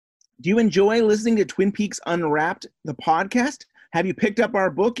Do you enjoy listening to Twin Peaks Unwrapped, the podcast? Have you picked up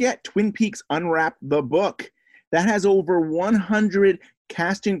our book yet? Twin Peaks Unwrapped, the book. That has over 100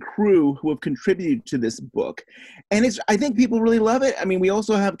 cast and crew who have contributed to this book. And I think people really love it. I mean, we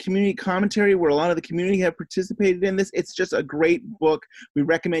also have community commentary where a lot of the community have participated in this. It's just a great book. We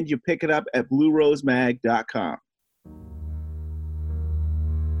recommend you pick it up at bluerosemag.com.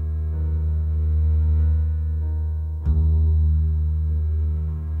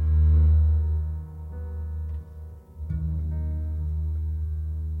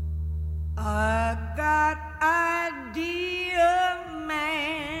 I got idea,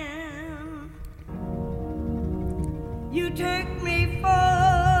 man. You take me for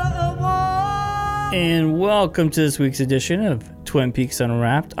a walk. And welcome to this week's edition of Twin Peaks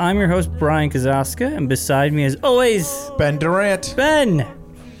Unwrapped. I'm your host, Brian Kozowska, and beside me, as always, Ben Durant. Ben.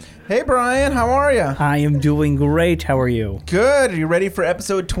 Hey, Brian, how are you? I am doing great. How are you? Good. Are you ready for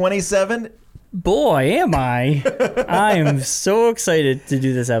episode 27? Boy, am I. I am so excited to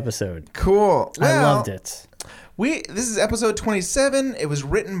do this episode. Cool. I loved it. This is episode 27. It was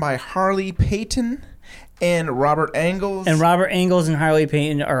written by Harley Peyton and Robert Engels. And Robert Engels and Harley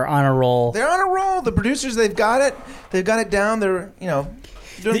Peyton are on a roll. They're on a roll. The producers, they've got it. They've got it down. They're,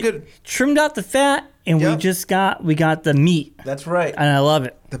 doing good. Trimmed out the fat, and Yep. we got the meat. That's right. And I love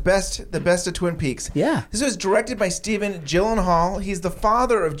it. The best of Twin Peaks. Yeah. This was directed by Stephen Gyllenhaal. He's the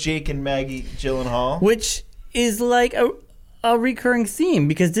father of Jake and Maggie Gyllenhaal. Which is like a recurring theme,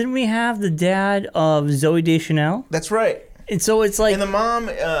 because didn't we have the dad of Zoe Deschanel? That's right. And so it's like... And the mom,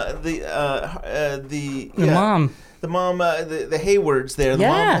 the Haywards there. The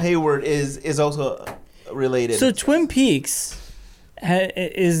Yeah. mom Hayward is also related. So Twin Peaks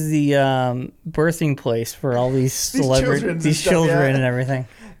is the birthing place for all these celebrities, these children and everything.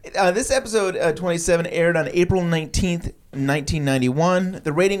 This episode 27 aired on April 19th, 1991.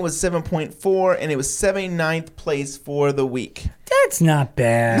 The rating was 7.4, and it was 79th place for the week. That's not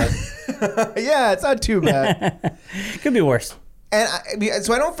bad. Yeah, it's not too bad. Could be worse. And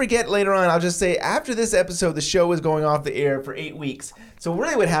so I don't forget later on, I'll just say, after this episode, the show was going off the air for 8 weeks. So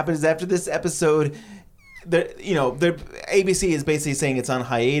really what happened is after this episode... ABC is basically saying it's on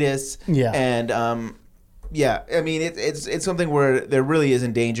hiatus. Yeah. And I mean it's something where there really is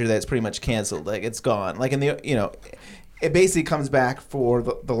in danger that it's pretty much canceled. Like it's gone. Like it basically comes back for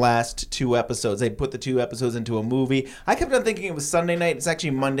the last 2 episodes. They put the 2 episodes into a movie. I kept on thinking it was Sunday night. It's actually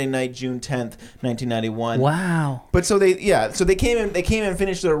Monday night, June 10th, 1991. Wow. But so they came in and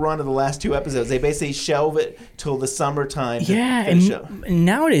finished their run of the last 2 episodes. They basically shelve it till the summertime. Yeah, and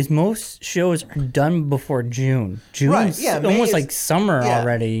nowadays most shows are done before June. June's almost like summer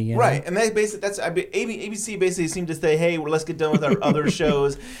already. You know? Right, and ABC basically seemed to say, "Hey, let's get done with our other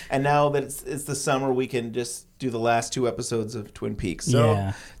shows," and now that it's the summer, we can just do the last 2 episodes of Twin Peaks.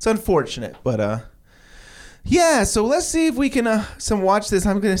 So It's unfortunate, but so let's see if we can watch this.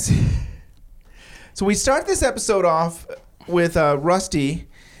 I'm gonna see. So we start this episode off with Rusty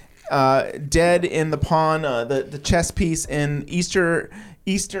dead in the pawn, the chess piece in Easter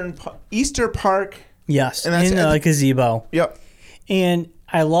Park. Yes, and that's in a gazebo. Yep. And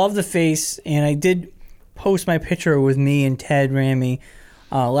I love the face, and I did post my picture with me and Ted Raimi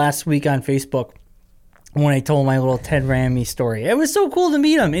last week on Facebook when I told my little Ted Raimi story. It was so cool to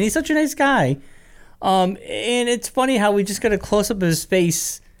meet him, and he's such a nice guy. And it's funny how we just got a close-up of his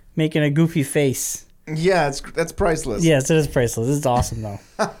face making a goofy face. Yeah, that's priceless. Yes, it is priceless. It's awesome, though.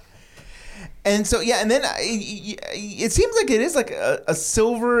 And so, and then it seems like it is like a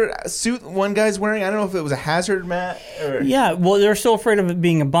silver suit one guy's wearing. I don't know if it was a hazard mat or... Yeah, well, they're so afraid of it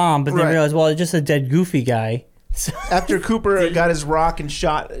being a bomb, but they realized, well, it's just a dead goofy guy. So after Cooper got his rock and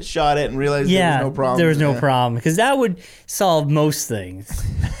shot it and realized there was no problem. There was no problem, because that would solve most things.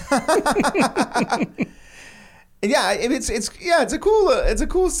 It's a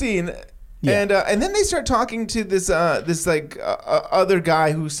cool scene. Yeah. And then they start talking to this other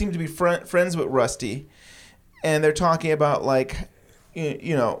guy who seemed to be friends with Rusty, and they're talking about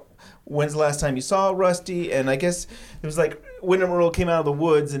when's the last time you saw Rusty? And I guess it was like Wyndham Earle came out of the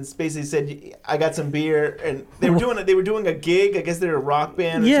woods and basically said, "I got some beer," and they were doing a gig. I guess they're a rock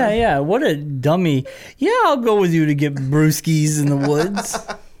band. Or something. Yeah. What a dummy! Yeah, I'll go with you to get brewskis in the woods.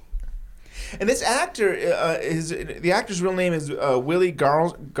 And this actor, the actor's real name is Willie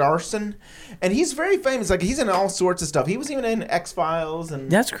Garson, and he's very famous. Like he's in all sorts of stuff. He was even in X-Files,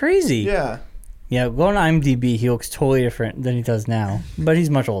 and that's crazy. Yeah. Yeah, go on IMDb. He looks totally different than he does now, but he's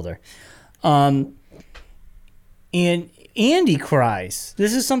much older. And Andy cries.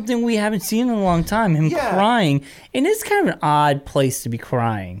 This is something we haven't seen in a long time. Him crying, and it's kind of an odd place to be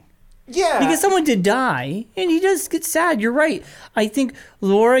crying. Yeah. Because someone did die, and he does get sad. You're right. I think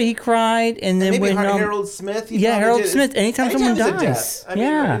Laura, he cried, and then maybe when Harold Smith. Harold Smith. Anytime someone there's a dies, death.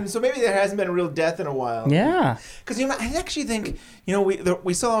 I mean, so maybe there hasn't been a real death in a while. Yeah. Because I actually think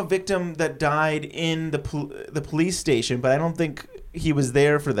we saw a victim that died in the police station, but I don't think he was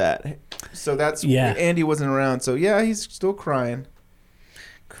there for that. So that's Andy wasn't around. So yeah, he's still crying.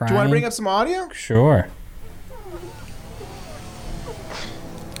 Do you want to bring up some audio? Sure.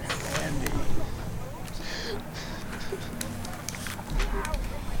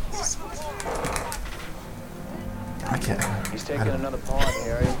 Okay. He's taking another pawn,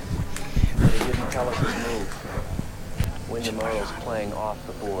 Harry, but he didn't tell us his move. Wyndham Earl's playing off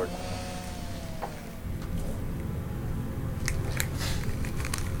the board.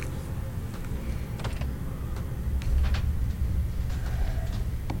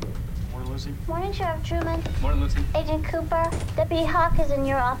 Morning, Lucy. Morning, Sheriff Truman. Morning, Lucy. Agent Cooper, Deputy Hawk is in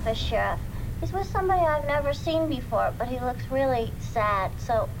your office, Sheriff. He's with somebody I've never seen before, but he looks really sad,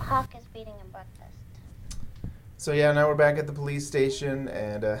 so Hawk is feeding him breakfast. So yeah, now we're back at the police station,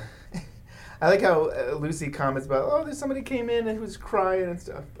 and I like how Lucy comments about, there's somebody came in and who was crying and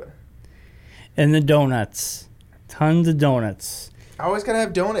stuff. But And the donuts. Tons of donuts. I always gotta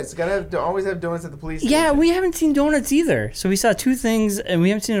have donuts. Always have donuts at the police station. Yeah, we haven't seen donuts either. So we saw two things, and we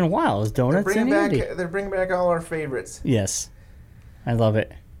haven't seen in a while. Is donuts and Andy. They're bringing back all our favorites. Yes, I love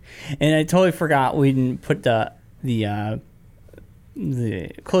it. And I totally forgot we didn't put the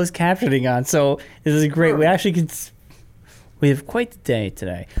closed captioning on. So this is great. We actually we have quite the day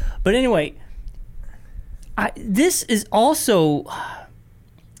today. But anyway, this is also,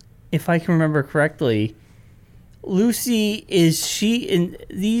 if I can remember correctly, Lucy in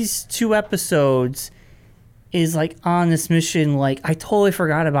these two episodes is like on this mission. Like, I totally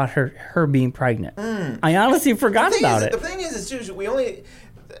forgot about her being pregnant. I honestly forgot about it. The thing is,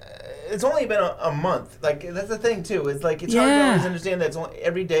 it's only been a month. Like, that's the thing too. It's like it's hard to always understand that it's only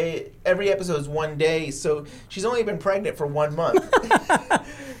every episode is one day. So she's only been pregnant for 1 month.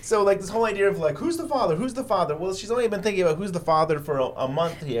 So like this whole idea of like, who's the father? Who's the father? Well, she's only been thinking about who's the father for a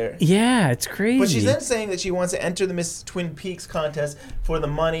month here. Yeah, it's crazy. But she's then saying that she wants to enter the Miss Twin Peaks contest for the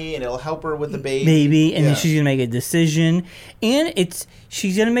money, and it'll help her with the baby. And then she's gonna make a decision, and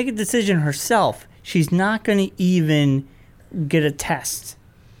she's gonna make a decision herself. She's not gonna even get a test.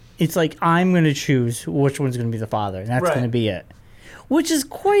 It's like, I'm going to choose which one's going to be the father, and that's going to be it. Which is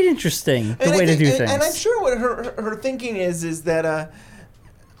quite interesting, the way to do things. And I'm sure what her thinking is that,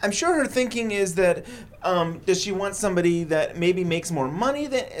 I'm sure her thinking is that, does she want somebody that maybe makes more money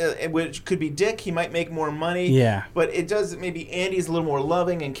than, which could be Dick, he might make more money. Yeah. But it does, maybe Andy's a little more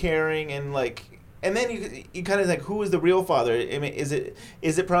loving and caring and like, and then you kind of like, who is the real father? I mean, is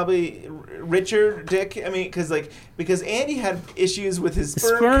it probably Richard, Dick? I mean, because Andy had issues with his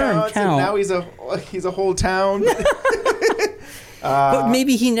sperm count, and now he's a whole town. But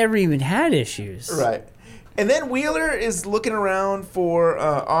maybe he never even had issues. Right. And then Wheeler is looking around for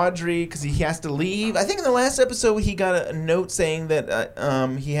Audrey because he has to leave. I think in the last episode he got a note saying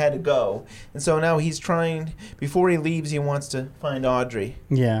that he had to go. And so now he's trying, before he leaves, he wants to find Audrey.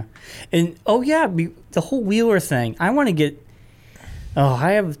 Yeah. And, the whole Wheeler thing. I want to get...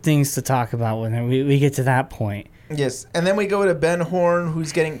 I have things to talk about when we get to that point. Yes, and then we go to Ben Horn,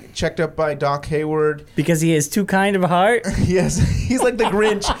 who's getting checked up by Doc Hayward. Because he has too kind of a heart? Yes, he's like the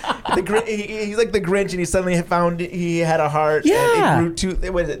Grinch. He's like the Grinch, and he suddenly found he had a heart. Yeah. And it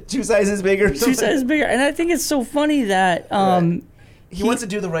grew two sizes bigger. 2 sizes bigger. And I think it's so funny that... He wants to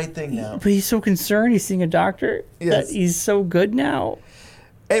do the right thing now. But he's so concerned he's seeing a doctor. Yes. That he's so good now.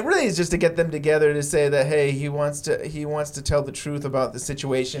 It really is just to get them together to say that, hey, he wants to tell the truth about the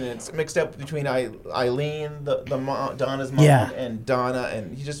situation. And it's mixed up between Eileen, Donna's mom, and Donna,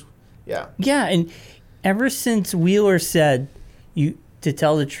 and he just, Yeah, and ever since Wheeler said to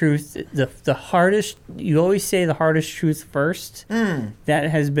tell the truth, the hardest, you always say the hardest truth first. That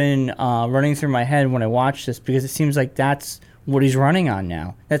has been running through my head when I watch this, because it seems like that's what he's running on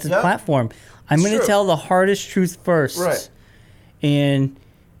now. That's his platform. I'm going to tell the hardest truth first. Right. And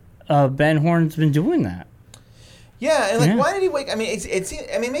Ben Horn's been doing that. Yeah, and why did he wake? I mean,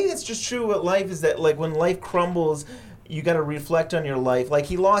 maybe it's just true. What life is that, like, when life crumbles, you got to reflect on your life. Like,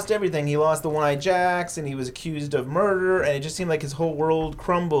 he lost everything. He lost the One-Eyed Jacks, and he was accused of murder, and it just seemed like his whole world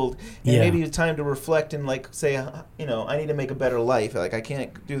crumbled. And maybe it was time to reflect and like say, I need to make a better life. Like, I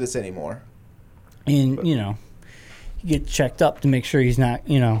can't do this anymore. And you get checked up to make sure he's not,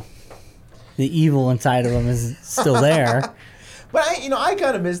 the evil inside of him is still there. But I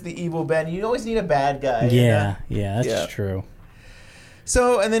kind of miss the evil Ben. You always need a bad guy. Yeah, that's true.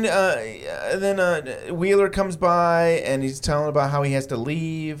 So and then Wheeler comes by and he's telling about how he has to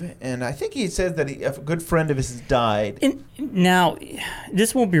leave, and I think he says that a good friend of his has died. And now,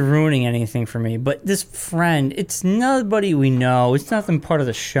 this won't be ruining anything for me, but this friend, it's nobody we know. It's nothing part of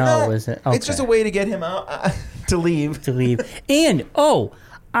the show, is it? Okay. It's just a way to get him out to leave. And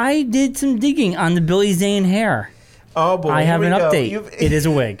I did some digging on the Billy Zane hair. Oh boy! I have an update. It is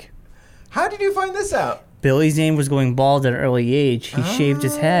a wig. How did you find this out? Billy Zane was going bald at an early age. He shaved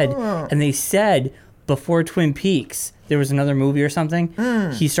his head, and they said before Twin Peaks, there was another movie or something,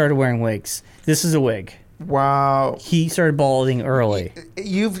 he started wearing wigs. This is a wig. Wow. He started balding early.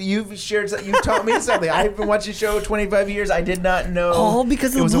 You've shared. You've taught me something. I've been watching the show 25 years. I did not know. Oh,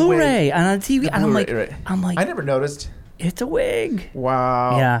 because of the Blu-ray and on TV. And I'm like, I never noticed. It's a wig.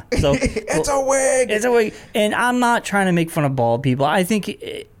 Wow. Yeah. So it's a wig. It's a wig. And I'm not trying to make fun of bald people. I think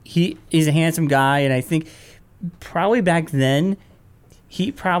he's a handsome guy, and I think probably back then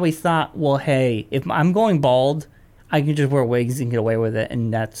he probably thought, well, hey, if I'm going bald, I can just wear wigs and get away with it,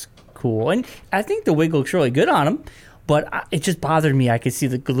 and that's cool. And I think the wig looks really good on him, but it just bothered me. I could see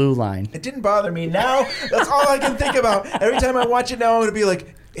the glue line. It didn't bother me. Now that's all I can think about. Every time I watch it now, I'm going to be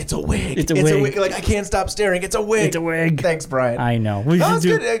like, it's a wig. It's a wig. Like, I can't stop staring. It's a wig. It's a wig. Tip. Brian. I know. That's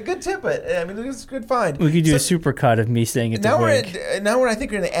good. Good tip. I mean, it was a good find. We could do a super cut of me saying it's a wig. I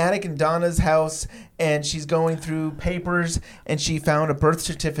think we're in the attic in Donna's house, and she's going through papers, and she found a birth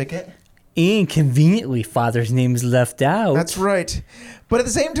certificate. And conveniently, father's name is left out. That's right. But at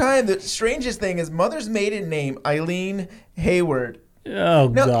the same time, the strangest thing is mother's maiden name, Eileen Hayward. Oh,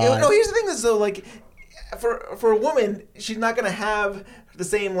 God. No, here's the thing is, though, like, for a woman, she's not going to have the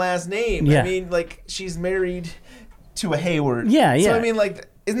same last name. Yeah. I mean, like, she's married to a Hayward. Yeah. So, I mean, like,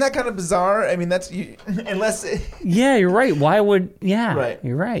 isn't that kind of bizarre? I mean, unless... Yeah, you're right. Why would... Yeah, right.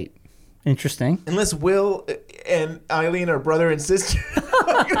 You're right. Interesting. Unless Will and Eileen are brother and sister.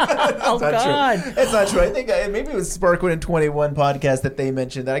 Oh, God. True. That's not true. I think maybe it was Sparkwood and 21 podcast that they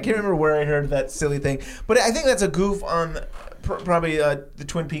mentioned that. I can't remember where I heard that silly thing. But I think that's a goof on probably the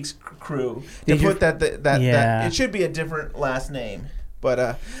Twin Peaks crew to put that it should be a different last name. But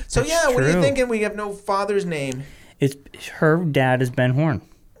what are you thinking? We have no father's name. It's her dad is Ben Horne.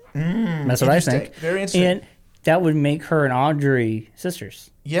 That's what I think. Very interesting. And that would make her and Audrey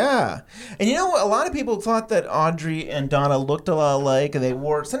sisters. Yeah. And you know, a lot of people thought that Audrey and Donna looked a lot alike, and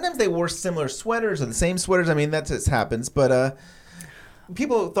sometimes they wore similar sweaters or the same sweaters. I mean, that just happens. But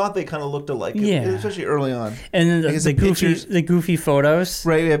people thought they kind of looked alike, especially early on. And then the goofy photos.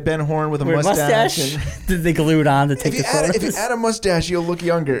 Right, we have Ben Horne with a mustache. Did they glue it on to take the photos? If you add a mustache, you'll look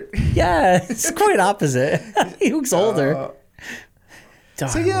younger. Yeah, it's quite opposite. He looks older.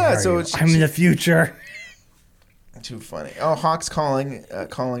 I'm in the future. Too funny. Oh, Hawk's calling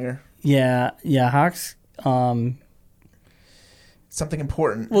her. Yeah, Hawk's. Something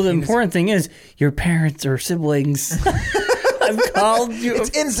important. Well, the important thing is your parents or siblings. I've called you.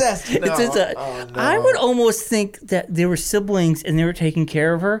 It's incest. No. It's incest. Oh, no. I would almost think that they were siblings and they were taking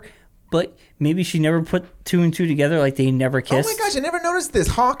care of her, but maybe she never put two and two together, like they never kissed. Oh my gosh, I never noticed this.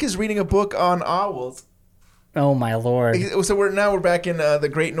 Hawk is reading a book on owls. Oh my Lord! So we're back in the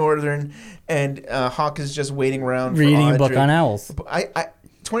Great Northern, and Hawk is just waiting around reading for a book on owls. I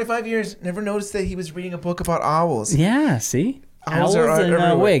 25 years never noticed that he was reading a book about owls. Yeah, see, owls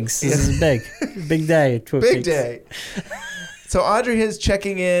and wigs. This is big day. Big day. So Audrey is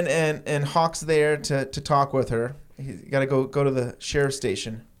checking in, and Hawk's there to talk with her. He's got to go to the sheriff's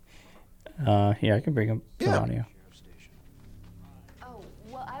station. Yeah, I can bring him some audio. Oh,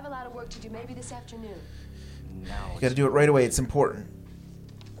 well, I have a lot of work to do. Maybe this afternoon. You got to do it right away. It's important.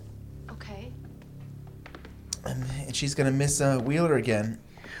 Okay. And she's gonna miss Wheeler again.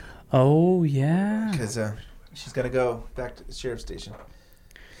 Oh yeah. Because she's got to go back to the sheriff's station.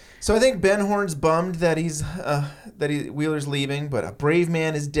 So I think Ben Horne's bummed that Wheeler's leaving, but a brave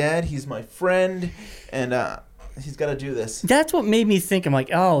man is dead. He's my friend, and he's got to do this. That's what made me think. I'm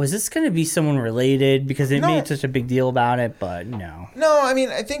like, oh, is this going to be someone related? Because they made such a big deal about it, but no. No, I mean,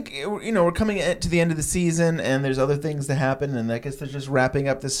 I think, we're coming to the end of the season, and there's other things to happen, and I guess they're just wrapping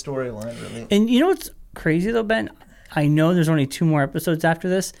up this storyline, really. And you know what's crazy, though, Ben? I know there's only 2 more episodes after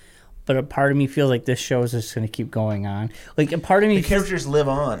this, but a part of me feels like this show is just going to keep going on. Like, a part of me... The characters live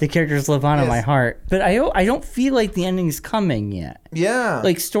on. The characters live on in my heart. But I don't feel like the ending's coming yet. Yeah.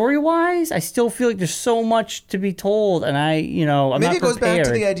 Like, story-wise, I still feel like there's so much to be told, and I'm Maybe not prepared. Maybe it goes back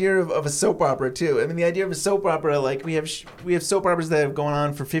to the idea of a soap opera, too. I mean, the idea of a soap opera, like, we have soap operas that have gone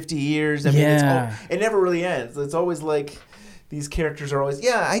on for 50 years. I mean, it never really ends. It's always like... These characters are always,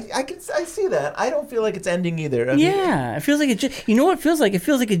 I see that. I don't feel like it's ending either. It feels like it just, you know what it feels like? It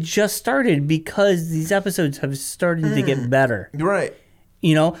feels like it just started because these episodes have started to get better. You're right.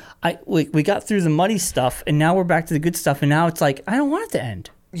 You know, we got through the muddy stuff, and now we're back to the good stuff, and now it's like, I don't want it to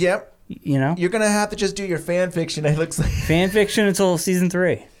end. Yep. You know? You're going to have to just do your fan fiction, it looks like. Fan fiction until season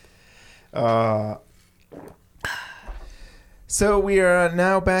 3. So we are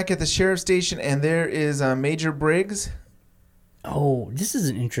now back at the sheriff's station, and there is Major Briggs. Oh, this is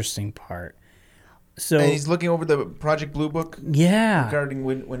an interesting part. So, and he's looking over the Project Blue Book. Yeah. Regarding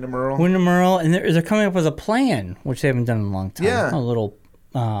Wyndham Earl. Wyndham Earl, and they're coming up with a plan, which they haven't done in a long time. Yeah. A little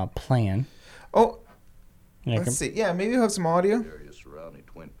plan. Oh, let's see. Yeah, maybe we'll have some audio. Surrounding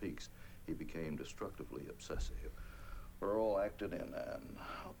Twin Peaks, he became destructively obsessive. Earl acted in an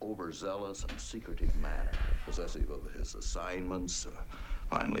overzealous and secretive manner, possessive of his assignments,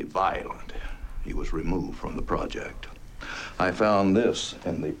 finally violent. He was removed from the project. I found this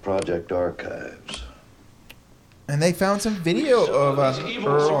in the project archives. And they found some video of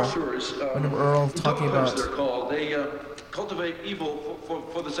Earl, Wyndham Earl talking about. They're called. They cultivate evil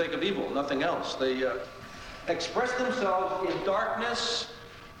for the sake of evil, nothing else. They express themselves in darkness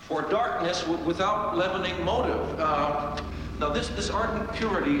for darkness without leavening motive. Now, this ardent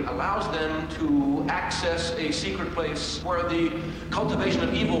purity allows them to access a secret place where the cultivation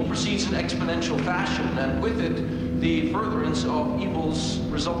of evil proceeds in exponential fashion, and with it, the furtherance of evil's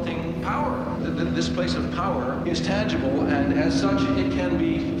resulting power. This place of power is tangible, and as such, it can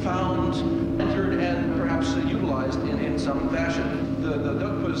be found, entered, and perhaps utilized in some fashion. The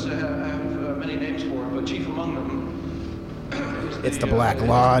Dugpas have many names for it, but chief among them it's the Black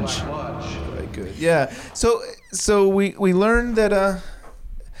Lodge. Very good. Yeah. So we learned that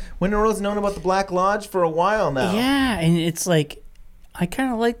Wyndham Earl's known about the Black Lodge for a while now. Yeah, and it's like, I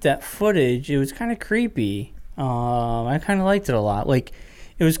kind of liked that footage. It was kind of creepy. I kind of liked it a lot. Like,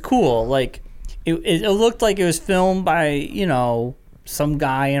 it was cool. Like, it looked like it was filmed by, you know, some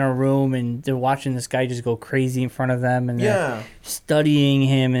guy in a room, and they're watching this guy just go crazy in front of them, and they're studying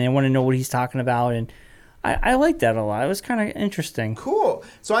him, and they want to know what he's talking about, and I liked that a lot. It was kind of interesting. Cool.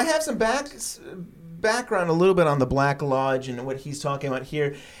 So I have some background a little bit on the Black Lodge and what he's talking about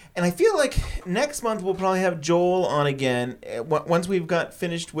here. And I feel like next month we'll probably have Joel on again once we've got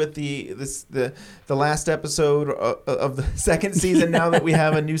finished with the last episode of the second season. Now that we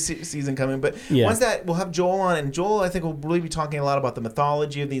have a new season coming, but once that, we'll have Joel on, and Joel, I think, will really be talking a lot about the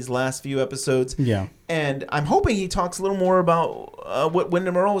mythology of these last few episodes. Yeah, and I'm hoping he talks a little more about what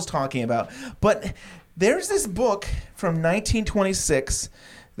Wyndham Earl was talking about. But there's this book from 1926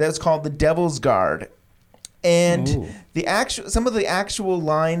 that's called The Devil's Guard. And some of the actual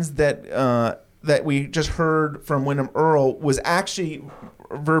lines that we just heard from Wyndham Earl was actually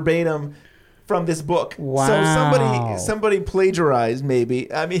verbatim from this book. Wow. So somebody plagiarized,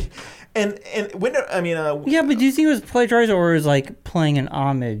 maybe. I mean, and Wyndham. I mean, yeah, but do you think it was plagiarized, or was like playing an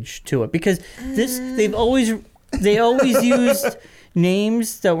homage to it? Because they always used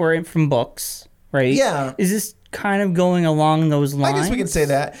names that were from books, right? Yeah. Is this kind of going along those lines? I guess we can say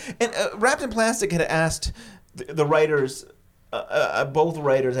that. And Wrapped in Plastic had asked the writers, both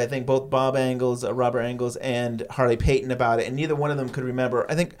writers, I think, both Bob Engels, Robert Engels, and Harley Peyton about it, and neither one of them could remember.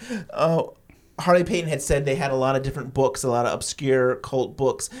 I think Harley Peyton had said they had a lot of different books, a lot of obscure cult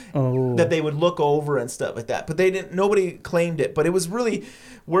books that they would look over and stuff like that. But nobody claimed it. But it was really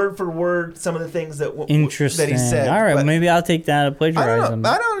word for word some of the things that interesting. That he said. All right, but maybe I'll take that and plagiarize them.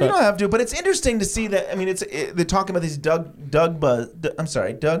 You don't have to. But it's interesting to see that. I mean, they're talking about these Doug Puzz.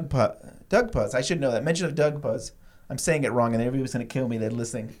 I should know that. Mention of Doug Puzz. I'm saying it wrong, and everybody's going to kill me. They're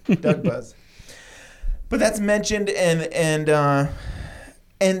listening. Doug Puzz. But that's mentioned,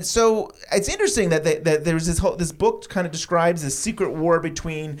 and so it's interesting that there's this book kind of describes this secret war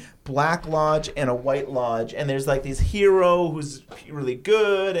between Black Lodge and a White Lodge, and there's like this hero who's really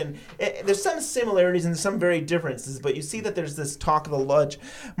good, and there's some similarities and some very differences, but you see that there's this talk of the lodge.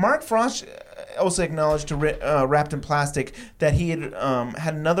 Mark Frost also acknowledged to Wrapped in Plastic that he had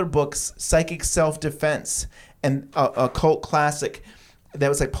had another book, Psychic Self-Defense, and a cult classic that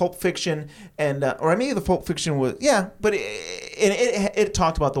was like Pulp Fiction, and or maybe the Pulp Fiction was but it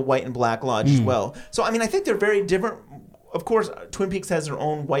talked about the White and Black Lodge as well. So I mean, I think they're very different. Of course, Twin Peaks has their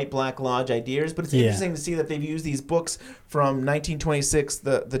own White Black Lodge ideas, but it's interesting to see that they've used these books from 1926,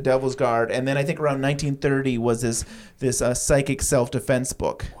 the Devil's Guard, and then I think around 1930 was this Psychic Self-Defense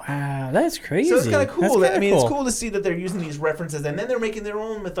book. Wow, that's crazy. So it's kind of cool. It's cool to see that they're using these references, and then they're making their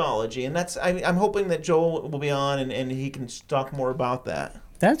own mythology, and that's I'm hoping that Joel will be on and he can talk more about that.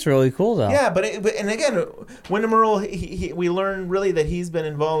 That's really cool, though. Yeah, but again, Wyndham Earl, we learned really that he's been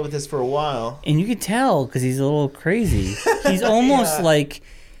involved with this for a while. And you could tell because he's a little crazy. He's almost like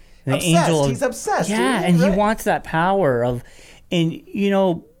the angel. He's obsessed. Yeah, and he wants that power of, and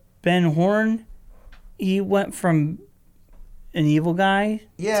Ben Horn, he went from an evil guy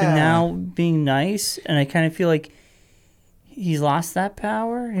to now being nice, and I kind of feel like he's lost that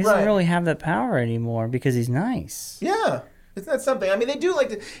power. He doesn't really have that power anymore because he's nice. Yeah. Isn't that something? I mean, they do like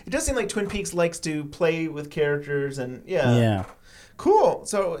to, it does seem like Twin Peaks likes to play with characters and yeah. Cool.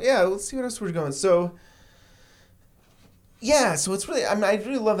 So, yeah, let's see what else we're going. So, yeah, so it's really, I mean, I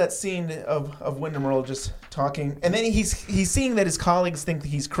really love that scene of Wyndham Earl just talking. And then he's seeing that his colleagues think that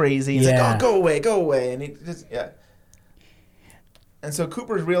he's crazy. He's like, oh, go away. And he just, And so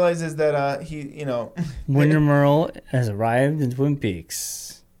Cooper realizes that Wyndham Earl has arrived in Twin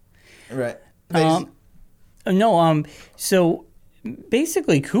Peaks. Right. So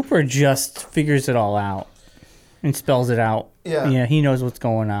basically Cooper just figures it all out and spells it out. Yeah. Yeah, he knows what's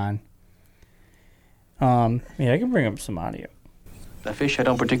going on. I can bring up some audio. A fish I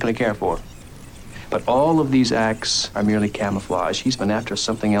don't particularly care for. But all of these acts are merely camouflage. He's been after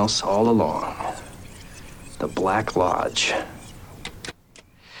something else all along. The Black Lodge.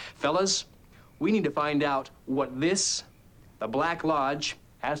 Fellas, we need to find out what the Black Lodge,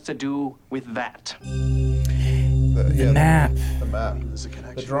 has to do with that. The map. The map.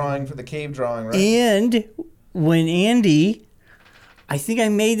 The drawing for the cave drawing, right? And when Andy, I think I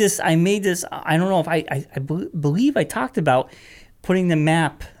made this, I don't know if I believe I talked about putting the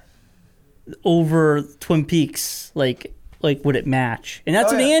map over Twin Peaks, like would it match? And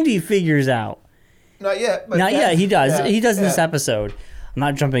that's what Andy figures out. Not yet. But Not yet. He does. He does in this episode. I'm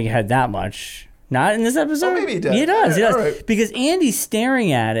not jumping ahead that much. Not in this episode. Oh, maybe he does. He does. He does. Right. Because Andy's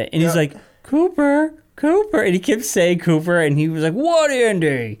staring at it, and he's like, Cooper, and he kept saying Cooper, and he was like, what,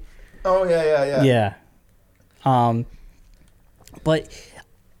 Andy? Oh yeah. Yeah. But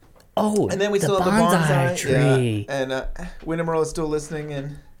and then we the still have the bonsai tree. Yeah. And Wyndham Earl is still listening,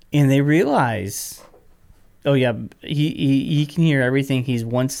 and they realize, oh yeah, he can hear everything. He's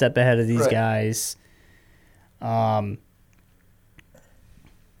one step ahead of these guys.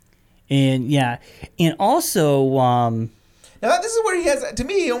 And also, now this is where he has. To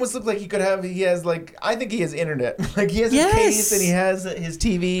me, he almost looked like he could have. He has like, I think he has internet. Like he has his case and he has his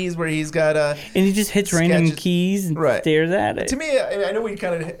TVs where he's got and he just hits random keys and stares at it. To me, I know he's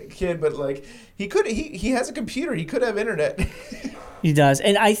kind of kid, but like he could. He has a computer. He could have internet. He does,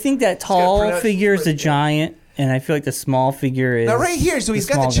 and I think that tall figure is a giant. And I feel like the small figure is now right here. So he's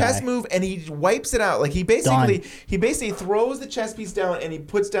got the chess guy. move, and he wipes it out. Like he basically throws the chess piece down, and he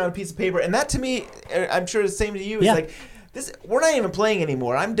puts down a piece of paper. And that to me, I'm sure it's the same to you. Is like this. We're not even playing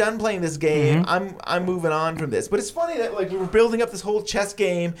anymore. I'm done playing this game. I'm moving on from this. But it's funny that like we were building up this whole chess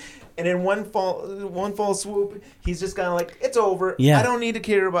game, and in one fall swoop, he's just kind of like, it's over. Yeah. I don't need to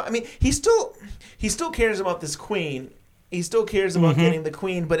care about. I mean, he still cares about this queen. He still cares about getting the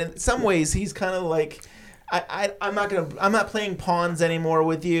queen. But in some ways, he's kind of like. I'm not playing pawns anymore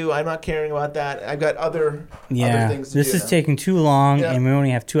with you. I'm not caring about that. I've got other things to do. This is taking too long, and we only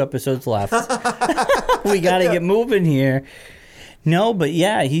have 2 episodes left. We got to get moving here. No, but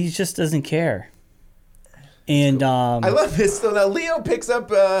yeah, he just doesn't care. And I love this. So now Leo picks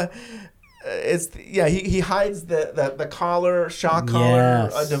up. He hides the collar, shock collar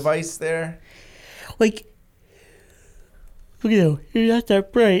device there. Like. Look at him. You're not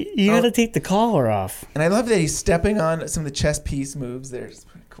that bright. You got to take the collar off. And I love that he's stepping on some of the chess piece moves there. It's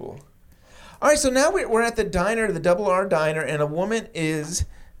pretty cool. All right, so now we're at the diner, the Double R Diner, and a woman is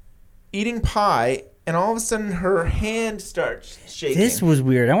eating pie, and all of a sudden her hand starts shaking. This was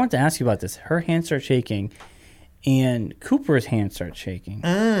weird. I want to ask you about this. Her hand starts shaking, and Cooper's hand starts shaking.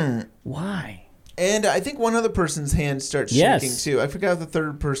 Why? And I think one other person's hand starts shaking too. I forgot who the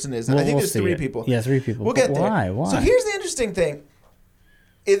third person is. I think there's 3 people. Yeah, 3 people. We'll get there. Why? So here's the interesting thing.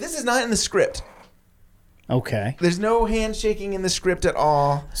 This is not in the script. Okay. There's no hand shaking in the script at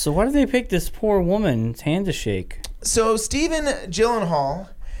all. So why did they pick this poor woman's hand to shake? So Stephen Gyllenhaal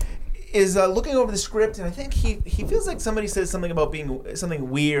is looking over the script, and I think he feels like somebody says something about being something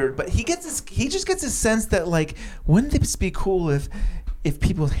weird, but he just gets this sense that like, wouldn't this be cool if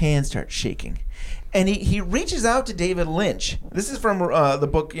people's hands start shaking? And he reaches out to David Lynch. This is from the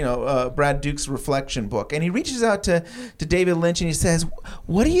book, Brad Duke's Reflection book. And he reaches out to David Lynch and he says,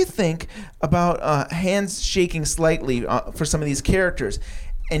 what do you think about hands shaking slightly for some of these characters?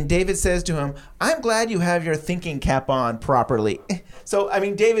 And David says to him, I'm glad you have your thinking cap on properly. So, I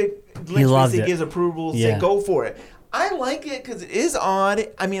mean, David Lynch gives approval, say go for it. I like it because it is odd.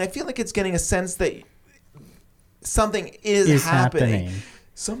 I mean, I feel like it's getting a sense that something is happening.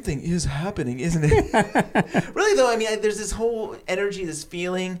 Something is happening, isn't it? Really, though, I mean, there's this whole energy, this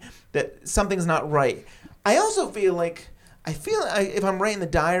feeling that something's not right. I also feel like, if I'm right in the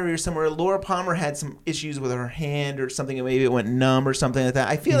diary or somewhere, Laura Palmer had some issues with her hand or something, and maybe it went numb or something like that.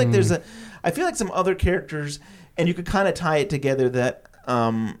 I feel like there's I feel like some other characters, and you could kind of tie it together that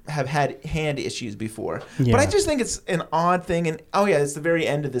have had hand issues before. Yeah. But I just think it's an odd thing. And it's the very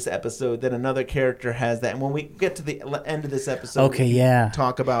end of this episode that another character has that. And when we get to the end of this episode, Okay, yeah.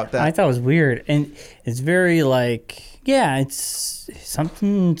 talk about that. I thought it was weird, and it's very like, it's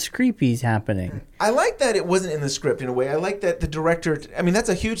something creepy's happening. I like that it wasn't in the script in a way. I like that the director. I mean, that's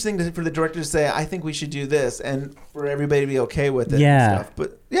a huge thing for the director to say. I think we should do this, and for everybody to be okay with it. Yeah. And stuff.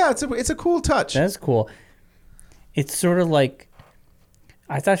 But yeah, it's a cool touch. That's cool. It's sort of like,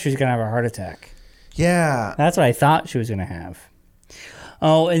 I thought she was gonna have a heart attack. Yeah. That's what I thought she was gonna have.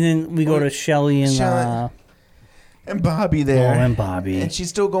 Oh, and then we go to Shelley and Bobby there. Oh, and Bobby. And she's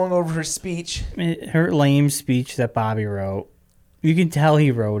still going over her speech. Her lame speech that Bobby wrote. You can tell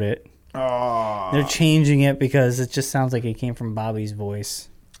he wrote it. Oh. They're changing it because it just sounds like it came from Bobby's voice.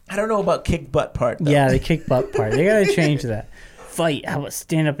 I don't know about kick butt part, though. Yeah, the kick butt part. They gotta change that. Fight. How about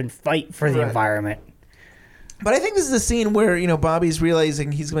stand up and fight for the environment? But I think this is a scene where, Bobby's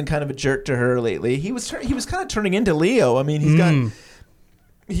realizing he's been kind of a jerk to her lately. He was kind of turning into Leo. I mean, he's got...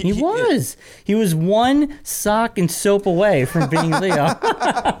 He was. He was one sock and soap away from being Leo.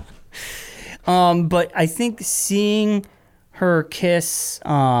 But I think seeing her kiss...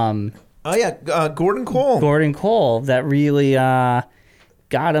 Gordon Cole. Gordon Cole, that really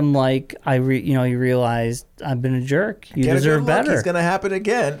got him like, he realized, I've been a jerk. You deserve better. It's going to happen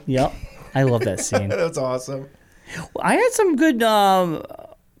again. Yep. I love that scene. That's awesome. I had some good...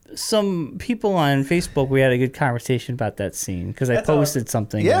 some people on Facebook, we had a good conversation about that scene because I posted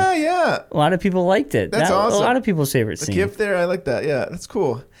something. Yeah. A lot of people liked it. That's awesome. A lot of people's favorite scene. The gift there, I like that. Yeah, that's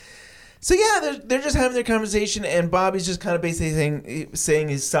cool. So yeah, they're just having their conversation, and Bobby's just kind of basically saying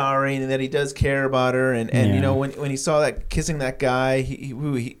he's sorry and that he does care about her, and when he saw that kissing that guy,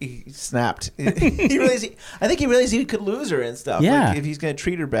 he snapped. I think he realized he could lose her and stuff. Yeah. Like if he's going to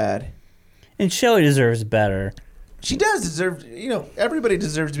treat her bad. And Shelley deserves better. She does deserve, everybody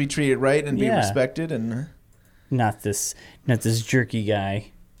deserves to be treated right and be respected, and not this jerky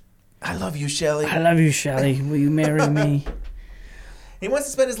guy. I love you, Shelley. I love you, Shelley. Will you marry me? He wants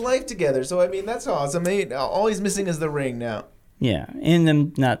to spend his life together, so I mean that's awesome. All he's missing is the ring now. Yeah, and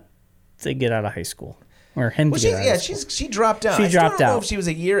them not to get out of high school. Or him to get out of high school. She dropped out. She dropped don't know out. if she was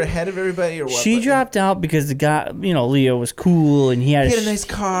a year ahead of everybody or what. She dropped out because the guy, Leo was cool and he had a nice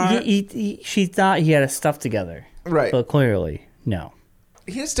car. She thought he had his stuff together. Right. But clearly, no.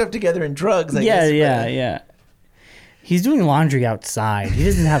 He had stuff together in drugs, I guess. Yeah. He's doing laundry outside. He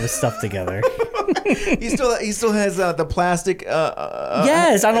doesn't have his stuff together. He still has the plastic.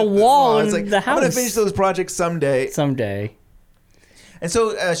 Yes, on a wall in the house. I'm gonna finish those projects someday. And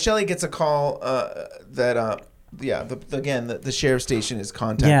so Shelley gets a call that the sheriff's station is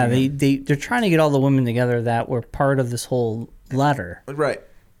contacting. Yeah, they're trying to get all the women together that were part of this whole letter. Right.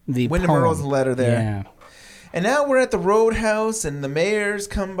 The Wyndham Earle's letter there. Yeah. And now we're at the Roadhouse, and the mayors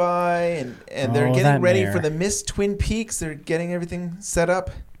come by, and they're getting ready for the Miss Twin Peaks. They're getting everything set up.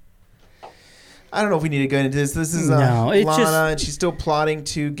 I don't know if we need to go into this. This is Lana, and she's still plotting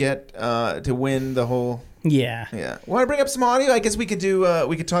to get to win the whole. Yeah. Want to bring up some audio? I guess we could do.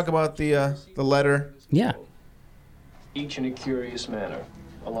 We could talk about the letter. Yeah. Each in a curious manner,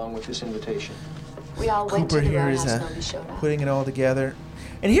 along with this invitation. We all went Cooper to the here is Roadhouse, nobody showed up. putting it all together.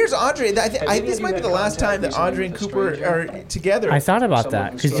 And here's Audrey. This might be the last time that Audrey and Cooper are together. I thought about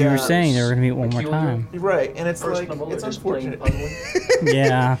that because you were saying they were going to meet one more time. Right, and it's it's unfortunate.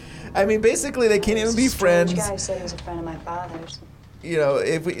 Yeah. I mean, basically, they can't even be friends. This guy said he was a friend of my father's.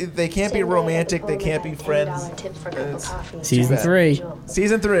 If they can't be romantic, they can't be friends. Season 3.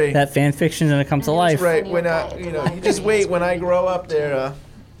 Season 3. That fan fiction's going to come to life. Right. When you just wait. When I grow up, there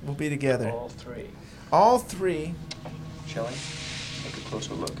we'll be together. All three. Shelley, take a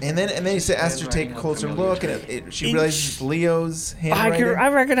closer look. And then he asked her to take a closer look, and she realizes it's Leo's handwriting. I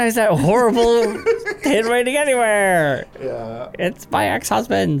recognize that horrible handwriting anywhere. Yeah. It's my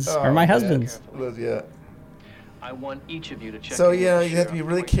ex-husband's or my husband's. Yeah. I want each of you to check. So you have to be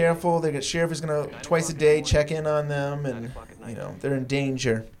really careful. The sheriff is gonna twice a day check in on them, and they're in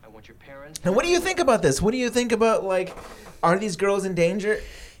danger. And what do you think about this? What do you think about are these girls in danger?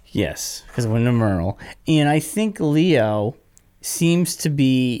 Yes, because Wyndham Earle. And I think Leo seems to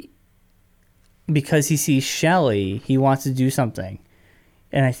be, because he sees Shelley, he wants to do something.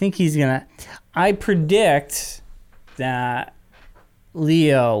 And I think I predict that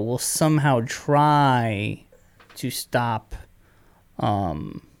Leo will somehow try to stop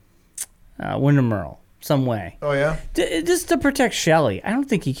Wyndham Earle some way. Oh, yeah? Just to protect Shelley. I don't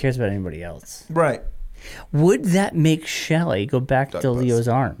think he cares about anybody else. Right. Would that make Shelley go back to Leo's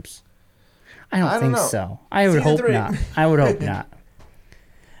arms? I don't think so. I would hope not. I would hope not.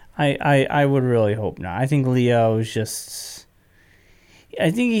 I would really hope not. I think Leo is just...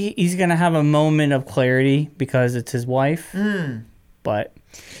 I think he's going to have a moment of clarity because it's his wife. But...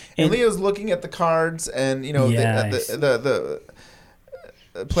 And Leo's looking at the cards and, you know, the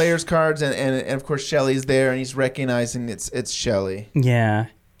players' cards, and of course Shelley's there, and he's recognizing it's Shelley. Yeah.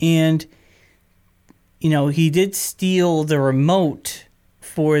 And, you know, he did steal the remote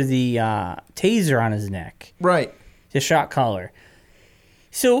for the taser on his neck. Right. The shot collar.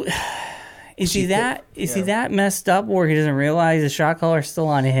 So, is he that messed up where he doesn't realize the shot collar is still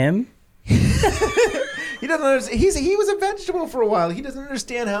on him? He doesn't understand. He was a vegetable for a while. He doesn't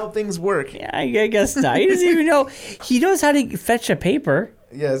understand how things work. Yeah, I guess not. He doesn't even know. He knows how to fetch a paper.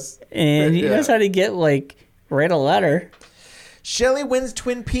 Yes. And he knows how to write a letter. Shelley wins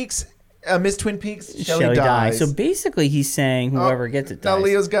Twin Peaks. Miss Twin Peaks. Shelley dies. So basically, he's saying whoever gets it dies. Now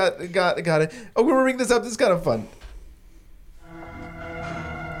Leo's got it. Oh, we're bringing this up. This is kind of fun.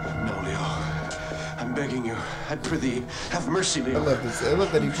 No, Leo. I'm begging you. I prithee, have mercy, Leo. I love this. I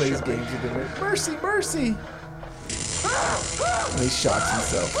love that he plays games with him. Mercy, mercy. And he shocks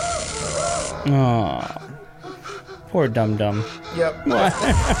himself. Oh, poor Dum Dum. Yep. He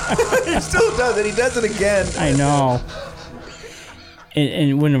still does it. He does it again. I know.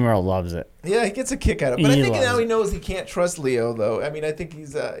 And Wyndham Earl loves it. Yeah, he gets a kick out of it. But I think now he knows he can't trust Leo, though. I mean, I think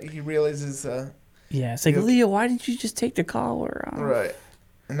he realizes... yeah, it's like, Leo, why didn't you just take the collar off? Right.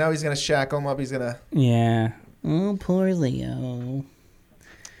 And now he's going to shackle him up. He's going to... Yeah. Oh, poor Leo.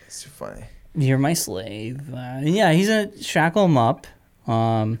 It's too funny. You're my slave. Yeah, he's going to shackle him up.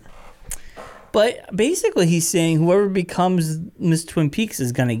 But basically he's saying whoever becomes Miss Twin Peaks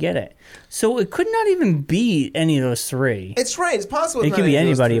is going to get it. So it could not even be any of those three. It's right. It's possible. It could be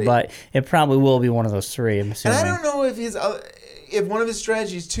anybody, but it probably will be one of those three, I'm assuming. And I don't know if one of his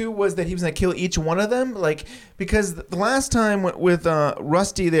strategies, too, was that he was going to kill each one of them. Like, because the last time with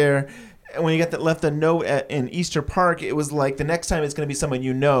Rusty there, when he left a note in Easter Park, it was like the next time it's going to be someone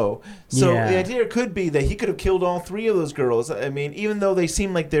you know. So the idea could be that he could have killed all three of those girls. I mean, even though they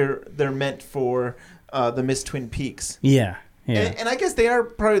seem like they're meant for the Miss Twin Peaks. Yeah. Yeah. And I guess they are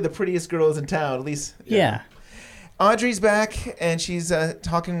probably the prettiest girls in town, at least. Yeah. Audrey's back, and she's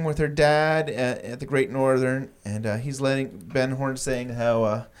talking with her dad at the Great Northern, and he's letting Ben Horn saying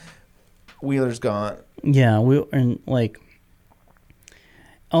how Wheeler's gone. Yeah, and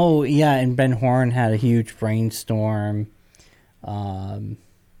Ben Horn had a huge brainstorm. How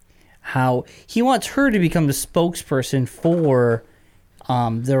he wants her to become the spokesperson for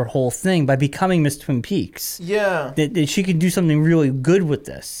their whole thing by becoming Miss Twin Peaks. Yeah. That she could do something really good with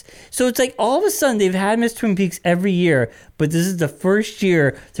this. So it's like all of a sudden they've had Miss Twin Peaks every year, but this is the first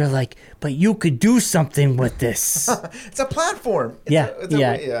year they're like, but you could do something with this. It's a platform.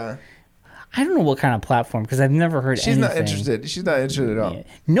 Yeah. I don't know what kind of platform because I've never heard anything. She's not interested. She's not interested at all. Yeah.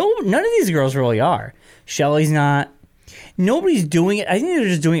 No, none of these girls really are. Shelley's not. Nobody's doing it. I think they're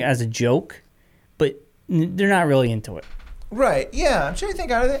just doing it as a joke, but they're not really into it. Right. Yeah. I'm trying to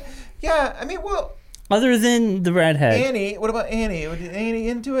think out of it. Yeah. I mean, well. Other than the redhead. Annie. What about Annie? Was Annie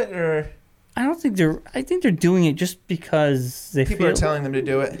into it or? I don't think they're. I think they're doing it just because people are telling them to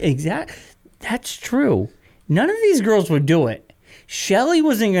do it. Exactly. That's true. None of these girls would do it. Shelley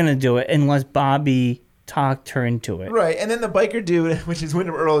wasn't going to do it unless Bobby talked her into it. Right. And then the biker dude, which is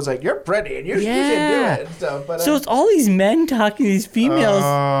Wyndham Earl, is like, you're pretty and you should do it. And stuff. But, so it's all these men talking to these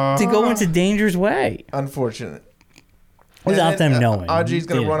females to go into Danger's way. Unfortunate. Without them knowing. Audrey's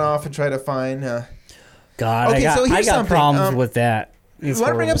going to run off and try to find... God, okay, I got problems with that. You want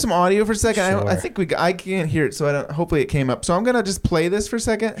to bring up some audio for a second? Sure. I think I can't hear it, so hopefully it came up. So I'm going to just play this for a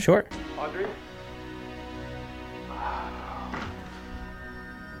second. Sure. Audrey?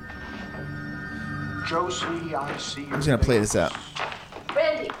 Josie, I see you. I'm just going to play this out.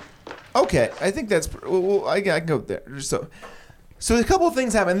 Randy. Okay, I think that's... Well, I can go there. So a couple of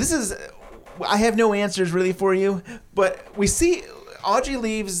things happen. This is... I have no answers really for you, but we see... Audrey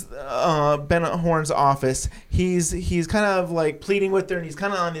leaves Ben Horn's office. He's kind of like pleading with her, and he's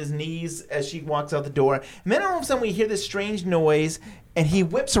kind of on his knees as she walks out the door. And then all of a sudden we hear this strange noise, and he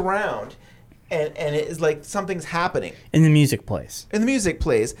whips around, and it is like something's happening. And the music plays. And the music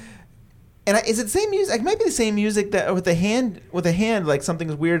plays. And is it the same music? It might be the same music that with a hand, like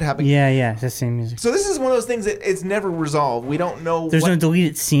something's weird happening. Yeah, it's the same music. So this is one of those things that it's never resolved. We don't know. There's no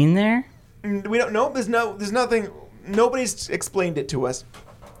deleted scene there? We don't know. There's nothing. Nobody's explained it to us.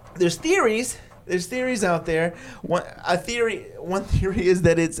 There's theories. There's theories out there. One theory is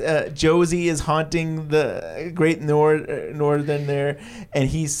that it's Josie is haunting the Great Northern there, and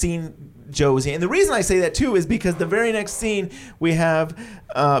he's seen Josie. And the reason I say that too is because the very next scene we have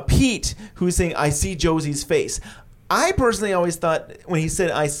Pete who's saying, "I see Josie's face." I personally always thought when he said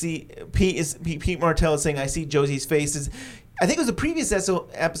I see Pete Martell is saying I see Josie's face, I think it was a previous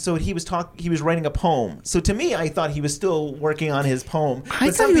episode he was writing a poem. So to me, I thought he was still working on his poem.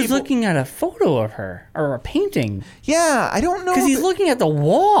 I thought he was looking at a photo of her or a painting. Yeah, I don't know because he's looking at the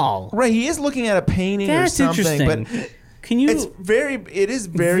wall. Right, he is looking at a painting or something. That's interesting. But can you? It is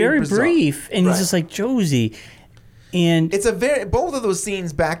very bizarre. brief, and he's just like Josie, and it's both of those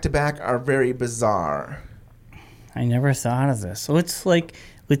scenes back to back are very bizarre. I never thought of this. So it's like,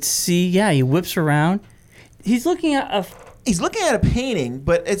 let's see. Yeah, he whips around. He's looking at a painting,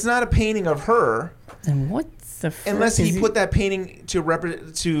 but it's not a painting of her. Then what the? Unless he put that painting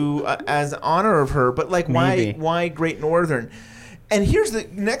to as honor of her, but like why Great Northern? And here's the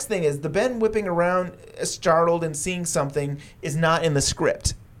next thing: is the Ben whipping around, startled and seeing something, is not in the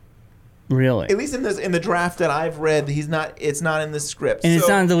script. Really? At least in the draft that I've read, it's not in the script. And it's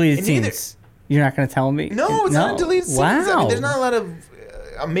not in deleted scenes. You're not going to tell me? No, it's not in deleted scenes. Wow. I mean, there's not a lot of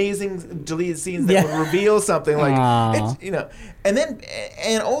amazing deleted scenes that would reveal something like it's,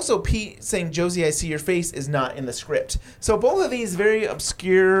 and also Pete saying Josie, I see your face is not in the script. So both of these very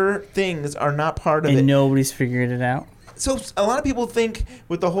obscure things are not part of it. And nobody's figured it out. So a lot of people think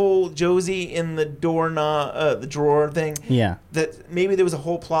with the whole Josie in the the drawer thing, that maybe there was a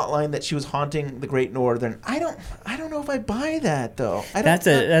whole plot line that she was haunting the Great Northern. I don't know if I buy that though. That's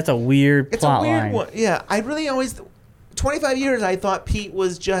a weird plot line. It's a weird one. Yeah, I really always 25 years I thought Pete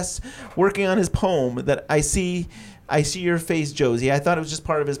was just working on his poem that I see your face, Josie. I thought it was just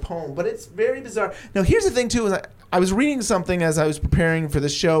part of his poem, but it's very bizarre. Now here's the thing too: is I was reading something as I was preparing for the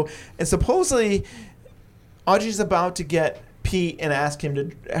show, and supposedly Audrey's about to get Pete and ask him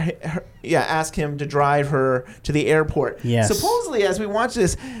to drive her to the airport. Yes. Supposedly, as we watch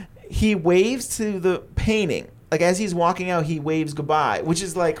this, he waves to the painting. Like as he's walking out, he waves goodbye, which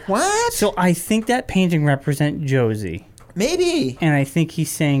is like, what? So I think that painting represents Josie. Maybe. And I think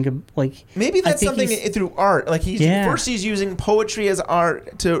he's saying like maybe that's something through art. Like first he's using poetry as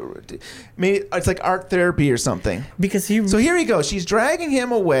art to maybe it's like art therapy or something. Because so here he goes. She's dragging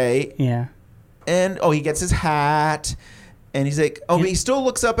him away. Yeah. And he gets his hat, and he's like, but he still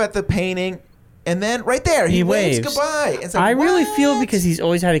looks up at the painting, and then right there he waves goodbye. It's like, I really feel because he's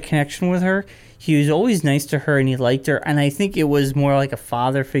always had a connection with her. He was always nice to her, and he liked her. And I think it was more like a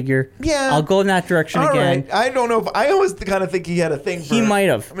father figure. Yeah, I'll go in that direction again. Right. I don't know if I always kind of think he had a thing for her. He might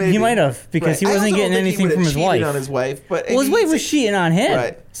have. Maybe. He might have because he wasn't getting anything from his wife. On his wife, but his wife was cheating on him.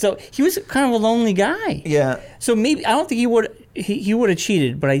 Right. So he was kind of a lonely guy. Yeah. So maybe I don't think he would have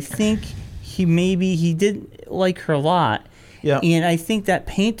cheated, but I think he did like her a lot. Yeah. And I think that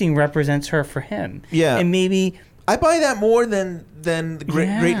painting represents her for him. Yeah. And maybe I buy that more than the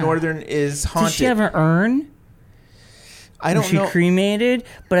Great Northern is haunted. Does she have an urn? I don't know. Was she cremated?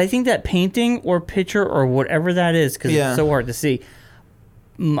 But I think that painting or picture or whatever that is, because it's so hard to see,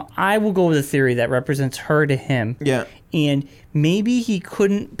 I will go with the theory that represents her to him. Yeah. And maybe he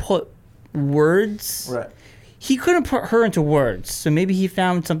couldn't put words. Right. He couldn't put her into words, so maybe he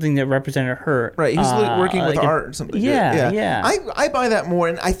found something that represented her. Right, he was working with art or something. Yeah. I buy that more,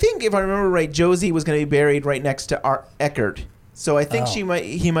 and I think if I remember right, Josie was going to be buried right next to Art Eckert, so I think he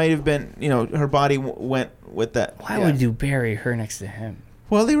might have been, her body went with that. Why would you bury her next to him?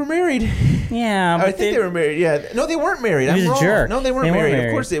 Well, they were married. Yeah, but I think they were married. Yeah, no, they weren't married. He was a jerk. No, they weren't married.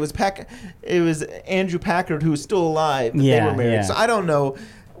 Of course, it was Andrew Packard who was still alive. But they were married. Yeah. So I don't know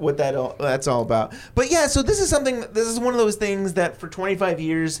what that's all about. But yeah, so this is one of those things that for 25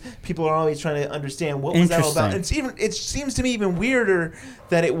 years people are always trying to understand what was that all about. And it seems to me even weirder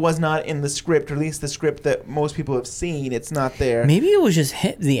that it was not in the script, or at least the script that most people have seen. It's not there. Maybe it was just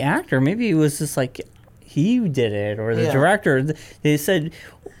the actor. Maybe it was just like he did it, or the director. They said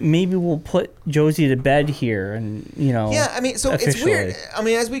maybe we'll put Josie to bed here, and Yeah, I mean, so officially. It's weird. I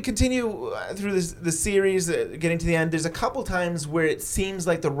mean, as we continue through the series, getting to the end, there's a couple times where it seems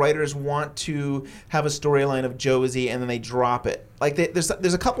like the writers want to have a storyline of Josie, and then they drop it. Like there's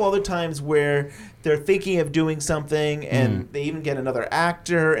a couple other times where they're thinking of doing something, and they even get another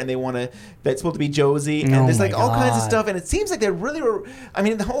actor, and that's supposed to be Josie, and there's like all kinds of stuff, and it seems like they really were. I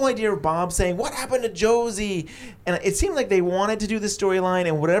mean, the whole idea of Bob saying, "What happened to Josie?" and it seemed like they wanted to do this storyline,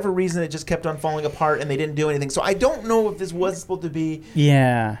 and whatever reason, it just kept on falling apart, and they didn't do anything. So I don't know if this was supposed to be.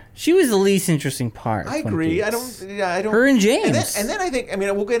 Yeah, she was the least interesting part. I agree. I don't. Her and James. And then I think. I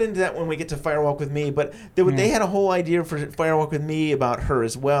mean, we'll get into that when we get to Firewalk with Me. But they had a whole idea for Firewalk with Me about her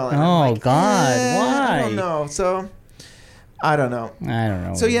as well. And I'm like, God, why? I don't know. So I don't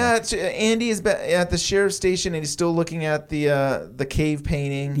know. So yeah, Andy is at the sheriff's station, and he's still looking at the cave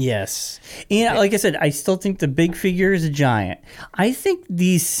painting. Yes, and like I said, I still think the big figure is a giant. I think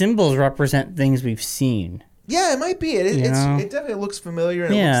these symbols represent things we've seen. Yeah, it might be. It definitely looks familiar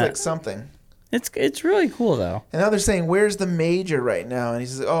and it looks like something. It's really cool though. And now they're saying, "Where's the major right now?" And he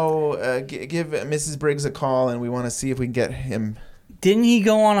says, give Mrs. Briggs a call, and we want to see if we can get him. Didn't he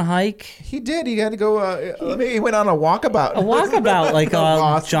go on a hike? He did. He had to go. He went on a walkabout. A walkabout, like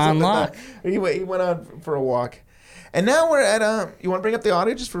John Locke. He went on for a walk. And now we're at. You want to bring up the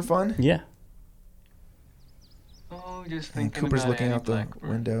audio just for fun? Yeah. Oh, just and Cooper's looking out the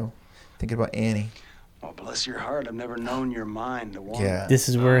window, thinking about Annie. Oh, bless your heart. I've never known your mind to wander. Yeah. This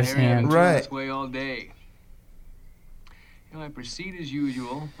is where his hand. Right. This way all day. You know, I proceed as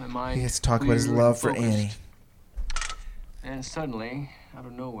usual. My mind. He has to talk about his love for Annie. And suddenly, out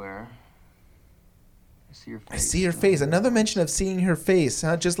of nowhere, I see her face. I see her face. Another mention of seeing her face,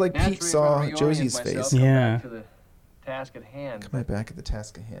 huh? Just like Pete saw Josie's face. Yeah. To the task at hand. Come back at the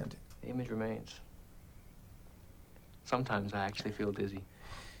task at hand. The image remains. Sometimes I actually feel dizzy.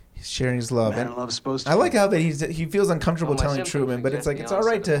 He's sharing his love. Man, love's supposed to I like how that he feels uncomfortable telling Truman, but it's like it's all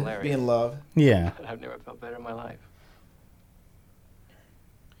right to be in love. Yeah. I've never felt better in my life.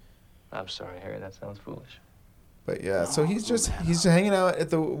 I'm sorry, Harry. That sounds foolish. But yeah, so he's hanging out at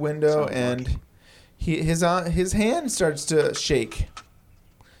the window, and his hand starts to shake,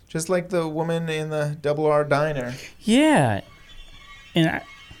 just like the woman in the Double R diner. Yeah, and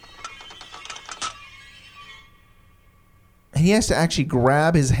he has to actually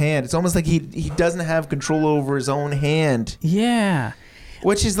grab his hand. It's almost like he doesn't have control over his own hand. Yeah.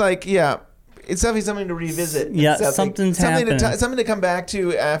 Which is like, it's definitely something to revisit. Yeah, something to come back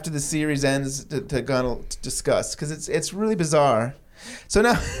to after the series ends to discuss, because it's really bizarre. So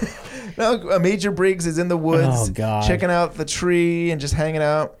now Major Briggs is in the woods, checking out the tree and just hanging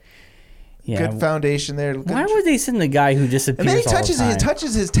out. Yeah. Good foundation there. Why would they send the guy who disappears and then he all the time?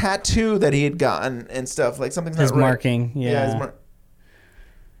 touches his tattoo that he had gotten and stuff, like something's not his right. marking. Yeah. His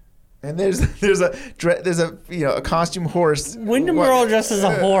and there's a costume horse. Wyndham Earl dressed as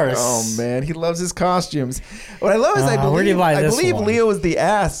a horse. Oh man, he loves his costumes. What I love is I believe Leo is the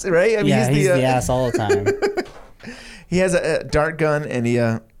ass, right? I mean, he's the ass all the time. He has a dart gun and he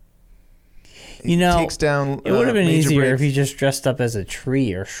takes down. It would have been Major easier Briggs. if he just dressed up as a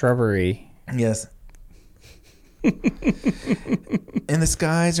tree or shrubbery. Yes. And the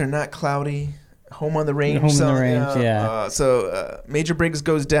skies are not cloudy. Home on the range. Yeah. So Major Briggs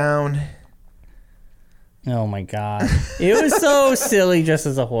goes down. Oh my god. It was so silly just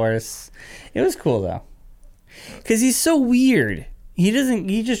as a horse. It was cool though. Because he's so weird.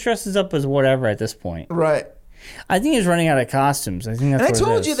 He just dresses up as whatever at this point. Right. I think he's running out of costumes. I think that's and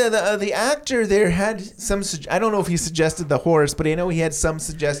I told you that that the actor there had some. I don't know if he suggested the horse, but I know he had some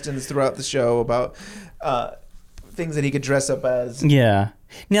suggestions throughout the show about things that he could dress up as. Yeah.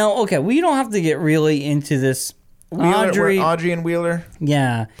 Now, okay, we don't have to get really into this. Audrey and Wheeler.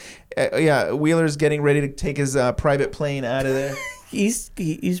 Yeah. Wheeler's getting ready to take his private plane out of there. He's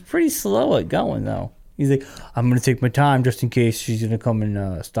pretty slow at going though. He's like, I'm going to take my time just in case she's going to come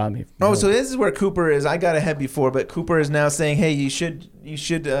and stop me. So this is where Cooper is. I got ahead before, but Cooper is now saying, hey, you should be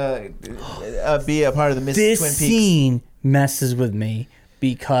a part of the Miss Twin Peaks. This scene messes with me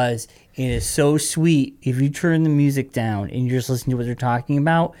because it is so sweet if you turn the music down and you just listen to what they're talking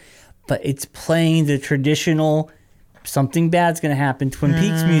about, but it's playing the traditional something bad's going to happen Twin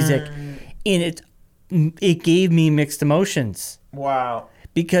Peaks music, and it gave me mixed emotions. Wow.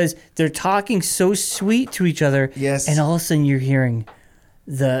 Because they're talking so sweet to each other. Yes. And all of a sudden you're hearing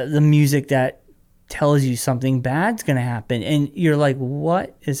the music that tells you something bad's going to happen. And you're like,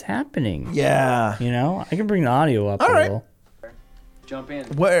 what is happening? Yeah. You know? I can bring the audio up all a right. little. Jump in.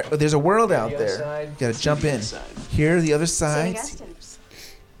 There's a world out there. You got to jump in. Here are the other side.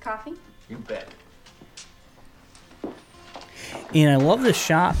 Coffee? You bet. And I love the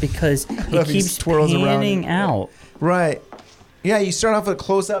shot because it keeps panning out. Right. Yeah, you start off with a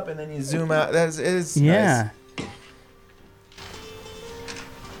close-up and then you zoom out. That is nice.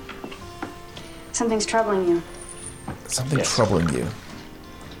 Something's troubling you. Something troubling you. Would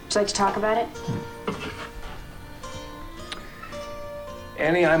you like to talk about it?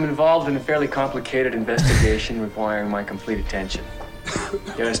 Annie, I'm involved in a fairly complicated investigation requiring my complete attention.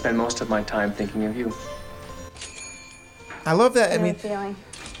 Yet I spend most of my time thinking of you. I love that. I mean, feeling.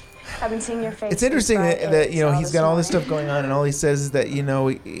 I've been seeing your face. It's interesting that he's got all this stuff going on, and all he says is that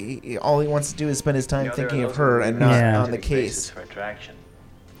all he wants to do is spend his time thinking of her and not on the case. For attraction.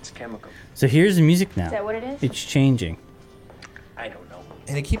 It's chemical. So here's the music now. Is that what it is? It's changing. I don't know.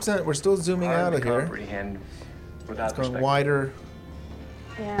 And it keeps on. We're still zooming out of here. It's going wider.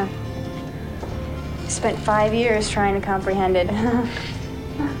 Yeah. Spent 5 years trying to comprehend it.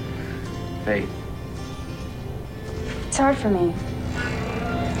 Faith. It's hard for me.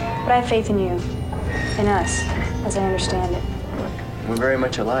 But I have faith in you. in us, as I understand it. We're very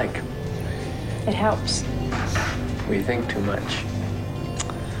much alike. It helps. We think too much.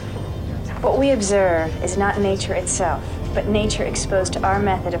 What we observe is not nature itself, but nature exposed to our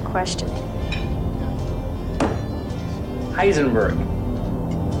method of questioning. Heisenberg.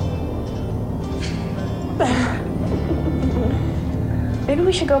 Maybe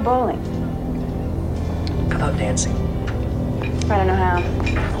we should go bowling. How about dancing? I don't know how.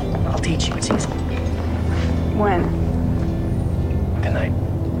 I'll teach you. It's easy. When? Good night.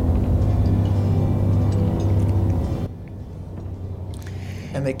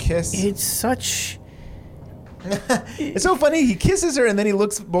 And they kiss. It's such... It's so funny. He kisses her, and then he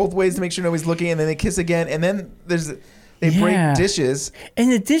looks both ways to make sure nobody's looking, and then they kiss again, and then they break dishes.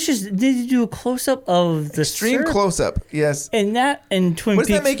 And the dishes, they do a close-up of the extreme syrup. close-up, yes. And that and Twin What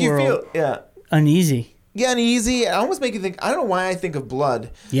Peaks does that make you feel? Yeah. Uneasy. Yeah, uneasy. I almost make you think. I don't know why I think of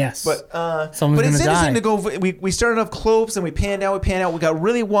blood. Yes. But Someone's it's gonna interesting die. to go. We started off close and we panned out. We got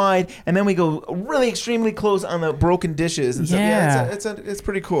really wide, and then we go really extremely close on the broken dishes. And Yeah. it's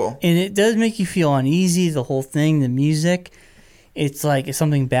pretty cool. And it does make you feel uneasy, the whole thing, the music. It's like, is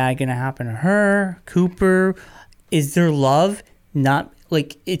something bad going to happen to her? Cooper? Is their love not,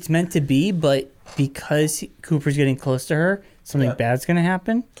 like, it's meant to be, but because Cooper's getting close to her, something bad's going to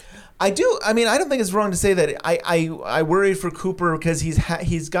happen? I don't think it's wrong to say that I worry for Cooper because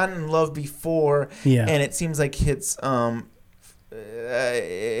he's gotten in love before, Yeah. and it seems like it's made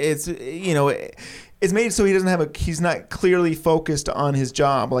so he doesn't have he's not clearly focused on his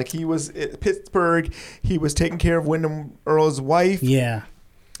job. Like he was at Pittsburgh, he was taking care of Wyndham Earle's wife. Yeah.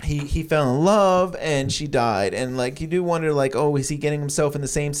 He fell in love and she died, and like you do wonder, like, oh, is he getting himself in the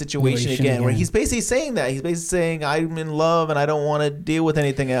same situation again? Where he's basically saying that I'm in love and I don't want to deal with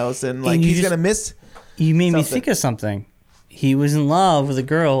anything else, and like he's gonna miss. You made me something. think of something. He was in love with a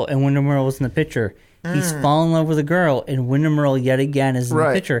girl, and Wyndham Earle was in the picture. He's fallen in love with a girl, and Wyndham Earle yet again is in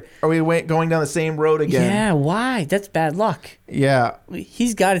the picture. Are we going down the same road again? Yeah, why? That's bad luck. Yeah.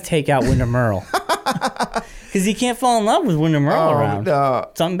 He's got to take out Wyndham Earle. Because he can't fall in love with Wyndham Earle around.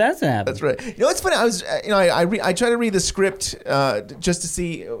 No. Something bad's going to happen. That's right. You know, it's funny. I was, I try to read the script just to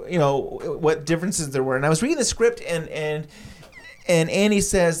see, what differences there were. And I was reading the script, and Annie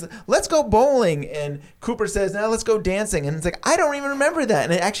says, let's go bowling. And Cooper says, now let's go dancing. And it's like, I don't even remember that.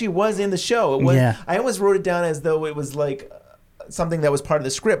 And it actually was in the show. It was. Yeah. I almost wrote it down as though it was like something that was part of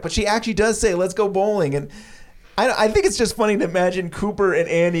the script. But she actually does say, let's go bowling. And I think it's just funny to imagine Cooper and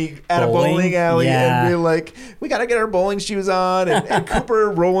Annie at a bowling alley and be like, we got to get our bowling shoes on. And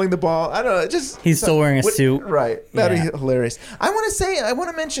Cooper rolling the ball. I don't know. He's still wearing a suit. Right. That'd be hilarious. I want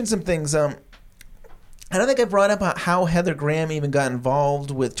to mention some things. I don't think I brought up how Heather Graham even got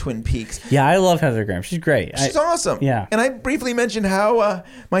involved with Twin Peaks. Yeah, I love Heather Graham. She's great. She's awesome. Yeah. And I briefly mentioned how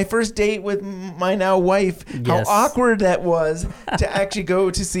my first date with my now wife, how awkward that was to actually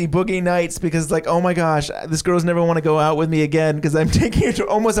go to see Boogie Nights, because like, oh my gosh, this girl's never want to go out with me again because I'm taking her to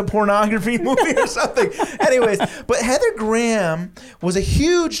almost a pornography movie or something. Anyways, but Heather Graham was a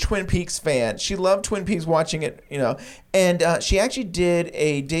huge Twin Peaks fan. She loved Twin Peaks, watching it, and she actually did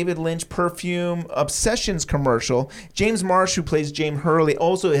a David Lynch perfume Obsessions commercial. James Marsh, who plays James Hurley,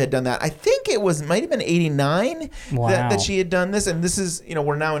 also had done that. I think might have been 89 that she had done this, and this is,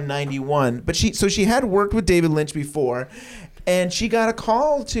 we're now in 91. But she had worked with David Lynch before, and she got a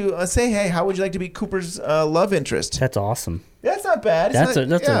call to say, hey, how would you like to be Cooper's love interest? That's awesome. That's not bad. That's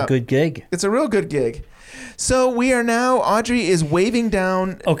a good gig. It's a real good gig. So we are now, Audrey is waving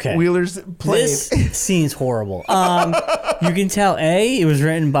down Wheeler's plane. This scene's horrible. You can tell, it was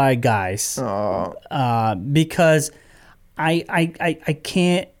written by guys. Because I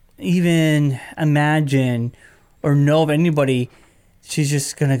can't even imagine or know of anybody. She's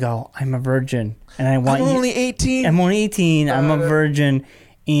just going to go, I'm a virgin. And I'm only 18. I'm only 18. I'm a virgin.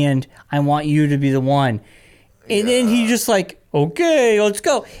 And I want you to be the one. And then he just like, okay, let's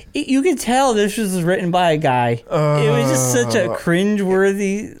go. You can tell this was written by a guy. It was just such a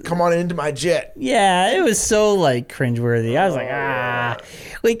cringeworthy. Come on into my jet. Yeah, it was so like cringeworthy. I was like,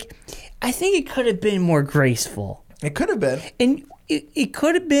 like I think it could have been more graceful. It could have been, and it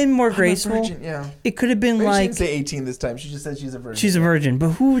could have been more graceful. Virgin, yeah. It could have been Maybe like she didn't say 18 this time. She just said she's a virgin. She's a virgin,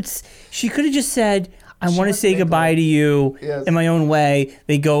 but she could have just said, I want to say goodbye to you in my own way.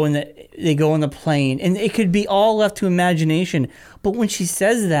 They go in the plane, and it could be all left to imagination. But when she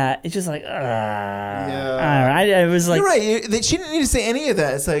says that, it's just like, I was like, you're right. She didn't need to say any of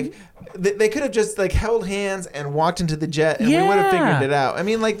that. It's like they could have just like held hands and walked into the jet, and we would have figured it out. I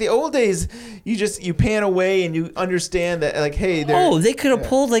mean, like the old days, you pan away and you understand that, like, hey, they could have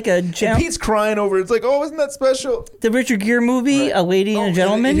pulled like a jump. And Pete's crying over it. It's like, oh, isn't that special? The Richard Gere movie, A Lady and a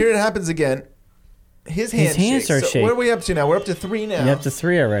Gentleman. And here it happens again. His hands start shaking. What are we up to now? We're up to 3 now. You're up to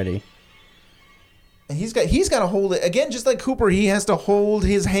 3 already. And he's got to hold it again, just like Cooper. He has to hold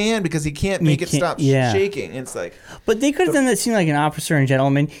his hand because he can't make it stop shaking. It's like, but they could have done that scene like an officer and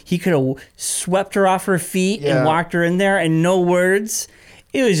gentleman. He could have swept her off her feet and walked her in there, and no words.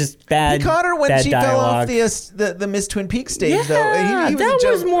 It was just bad. He caught her when she dialogue. fell off the Miss Twin Peaks stage, though. That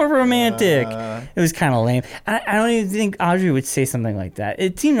was more romantic. It was kind of lame. I don't even think Audrey would say something like that.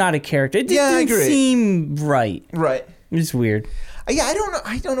 It seemed out of character. It didn't seem right. Right. It was weird. Yeah, I don't know.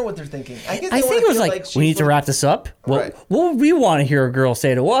 I don't know what they're thinking. I think it was like we need to wrap this up. Well, what would we want to hear a girl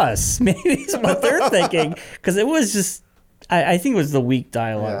say to us? Maybe it's what they're thinking, because it was just. I think it was the weak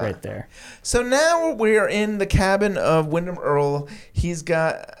dialogue right there. So now we're in the cabin of Wyndham Earl. He's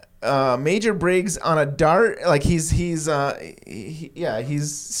got Major Briggs on a dart. Like he's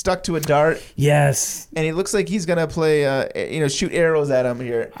stuck to a dart. Yes. And he looks like he's gonna play shoot arrows at him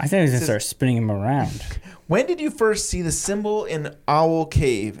here. I think he's gonna start spinning him around. When did you first see the symbol in Owl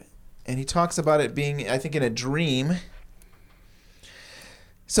Cave? And he talks about it being, I think, in a dream.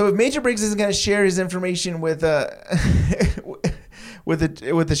 So if Major Briggs isn't going to share his information with with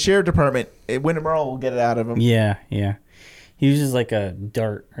the sheriff department, Wyndham Earl will get it out of him. Yeah. He uses like a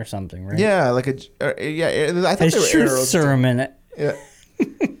dart or something, right? Yeah, like I thought there were arrows. Serum in it. Yeah.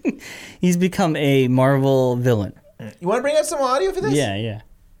 He's become a Marvel villain. You want to bring up some audio for this? Yeah.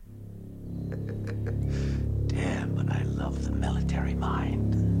 Damn, but I love the military mind.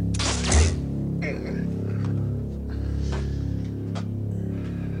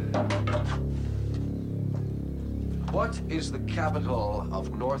 What is the capital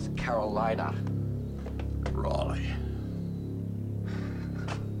of North Carolina? Raleigh.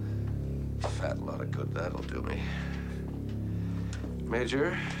 Fat lot of good that'll do me.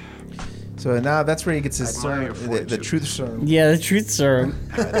 Major? So now that's where he gets his serum, the truth serum. Yeah, the truth serum.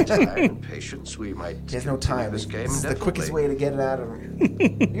 Patience, we might. He has no time. This game is the quickest way to get it out of him. You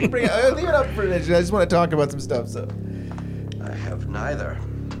can bring it. Leave it up for a minute. I just want to talk about some stuff. So I have neither.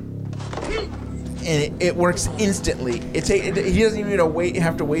 And it works instantly. He doesn't even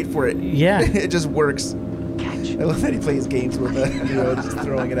have to wait for it. Yeah, it just works. I love that he plays games with it, just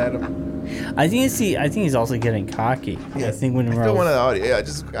throwing it at him. I think he's also getting cocky. Yeah. I think when I still want the audio. Yeah, I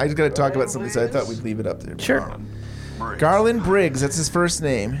just got to talk about something, so I thought we'd leave it up there. Sure. Garland Briggs, that's his first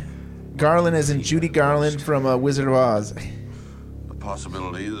name. Garland as in Judy Garland from Wizard of Oz. The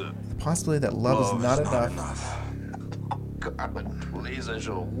possibility that love is not enough. Garland, please, I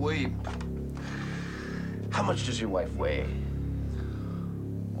shall weep. How much does your wife weigh?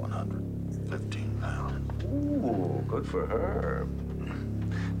 115 pounds. Ooh, good for her.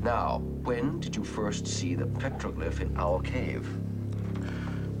 Now, when did you first see the petroglyph in Owl Cave?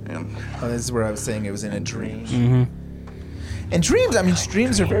 This is where I was saying it was in a dream. Mm-hmm. And dreams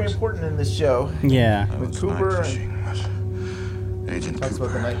are very important in this show. Yeah. With Cooper Agent talks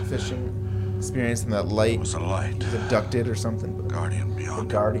about the night fishing experience and that light. Was a light. He was abducted or something. Guardian beyond.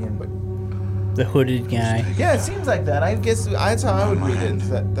 The Guardian, but the hooded guy. Yeah, it seems like that. I guess that's how I would read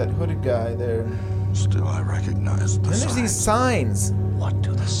it. That hooded guy there. Still, I recognize the signs. And there's these signs. What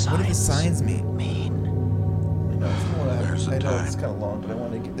do the signs mean? There's a I know time. it's kind of long, but I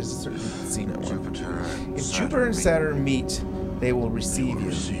want to get. There's a certain scene I want. Jupiter. If Jupiter and Saturn meet, they will receive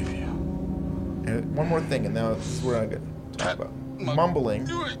you. And one more thing, and now this is where I get to talk about mumbling.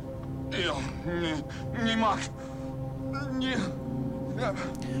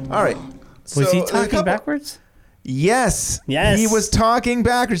 All right. Was he talking backwards? Yes. He was talking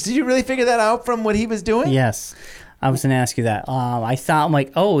backwards. Did you really figure that out from what he was doing? Yes. I was going to ask you that. I thought, I'm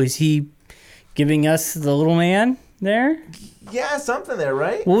like, oh, is he giving us the little man there? Yeah, something there,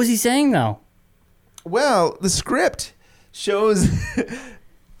 right? What was he saying, though? Well, the script shows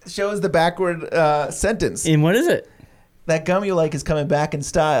the backward sentence. And what is it? That gum you like is coming back in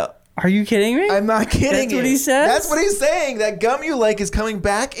style. Are you kidding me? I'm not kidding That's what he says? That's what he's saying. That gum you like is coming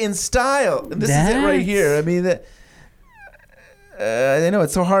back in style. And this is it right here. I mean, I know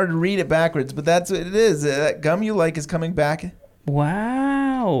it's so hard to read it backwards, but that's what it is. That gum you like is coming back.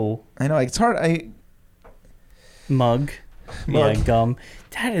 Wow. I know. It's hard. Mug. Yeah, gum.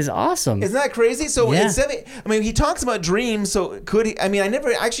 That is awesome. Isn't that crazy? So he talks about dreams. So could he? I mean, I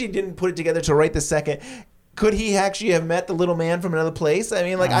never actually didn't put it together till right this second. Could he actually have met the little man from another place? I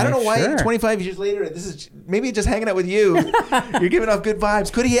mean, like, I don't know why 25 years later, this is maybe just hanging out with you. You're giving off good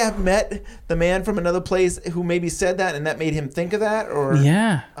vibes. Could he have met the man from another place who maybe said that and that made him think of that? Or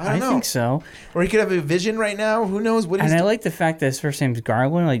yeah, I don't know. think so. Or he could have a vision right now. Who knows what he's doing. I like the fact that his first name is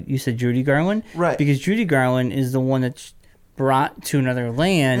Garland, like you said, Judy Garland. Right. Because Judy Garland is the one that's brought to another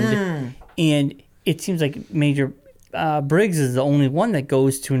land. And it seems like Major Briggs is the only one that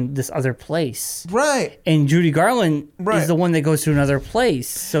goes to this other place. Right. And Judy Garland is the one that goes to another place.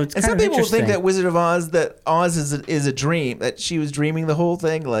 So it's and kind some of people interesting. think that Wizard of Oz, that Oz is a dream, that she was dreaming the whole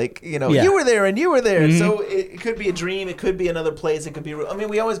thing. Like, you were there and you were there. Mm-hmm. So it could be a dream. It could be another place. It could be. I mean,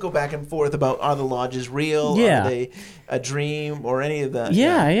 we always go back and forth about, are the lodges real? Yeah. Are they a dream or any of that?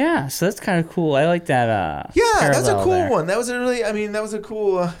 Yeah. So that's kind of cool. I like that. That's a cool there. one. That was a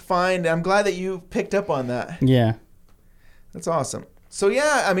cool find. I'm glad that you picked up on that. Yeah. That's awesome. So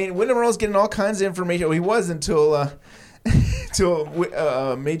yeah, I mean, Wyndham Earle's getting all kinds of information. Well, he was until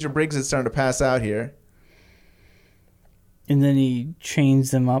Major Briggs is starting to pass out here. And then he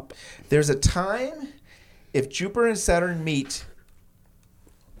chains them up. There's a time if Jupiter and Saturn meet.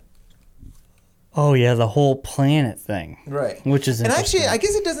 Oh yeah, the whole planet thing. Right. Which is interesting. And actually, I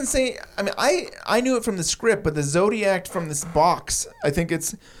guess it doesn't say. I mean, I knew it from the script, but the zodiac from this box, I think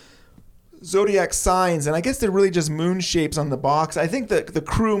it's zodiac signs, and I guess they're really just moon shapes on the box. I think the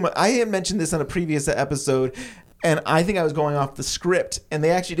crew. I had mentioned this on a previous episode, and I think I was going off the script, and they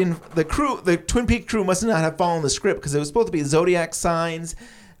actually didn't. The Twin Peaks crew must not have followed the script because it was supposed to be zodiac signs,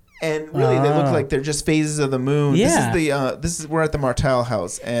 and really they look like they're just phases of the moon. Yeah. We're at the Martell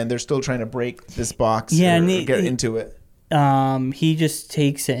house, and they're still trying to break this box. Yeah, or and get into it. He just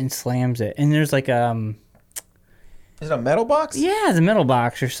takes it and slams it, and there's like Is it a metal box? Yeah, the metal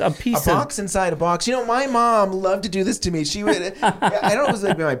box or a piece of... A box inside a box. You know, my mom loved to do this to me. She would, I don't know if it was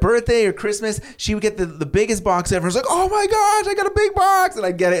like my birthday or Christmas, she would get the biggest box ever. It was like, oh my gosh, I got a big box. And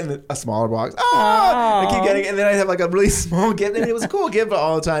I'd get it in a smaller box. I keep getting it. And then I'd have like a really small gift. And it was a cool gift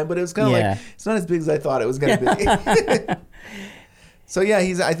all the time, but it was kind of like, it's not as big as I thought it was going to be. So yeah,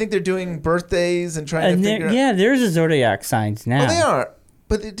 I think they're doing birthdays and trying to figure out. Yeah, there's a zodiac signs now. Oh, they are.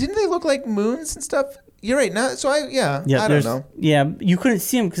 But didn't they look like moons and stuff? You're right. Now, so I don't know. Yeah, you couldn't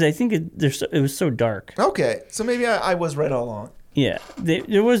see them because I think it was so dark. Okay, so maybe I was right all along. Yeah,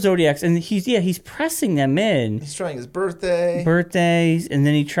 there was zodiacs, and he's pressing them in. He's trying his birthdays, and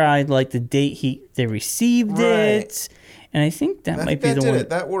then he tried like the date they received it, and I think that might be the one.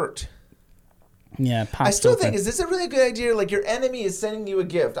 That worked. Yeah, I still think, is this a really good idea? Like, your enemy is sending you a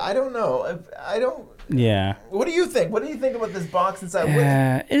gift. I don't know. I don't. Yeah. What do you think? What do you think about this box inside?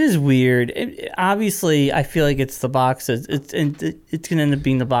 It is weird. Obviously, I feel like it's the boxes. It's gonna end up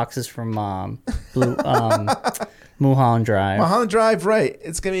being the boxes from Mulholland Drive. Mulholland Drive, right?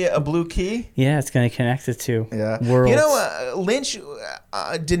 It's gonna be a blue key. Yeah, it's gonna connect it to. Yeah. Worlds. You know, Lynch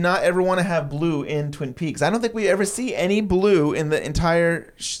did not ever want to have blue in Twin Peaks. I don't think we ever see any blue in the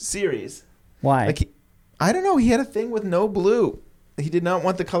entire series. Why? Like, I don't know. He had a thing with no blue. He did not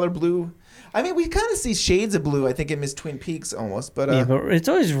want the color blue. I mean, we kind of see shades of blue, I think, in Miss Twin Peaks almost. But yeah, but it's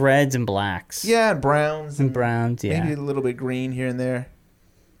always reds and blacks. Yeah, and browns. And browns, yeah. Maybe a little bit green here and there.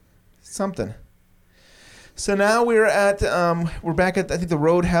 Something. So now we're back at, I think, the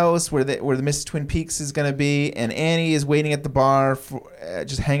Roadhouse where the Miss Twin Peaks is going to be. And Annie is waiting at the bar,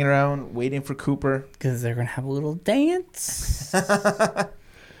 just hanging around, waiting for Cooper. Because they're going to have a little dance.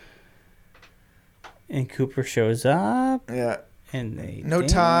 And Cooper shows up. Yeah. And they no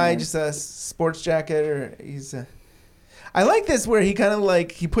dance. tie, just a sports jacket, or I like this where he kind of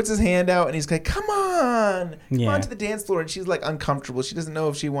like he puts his hand out and he's like, "Come on to the dance floor," and she's like uncomfortable. She doesn't know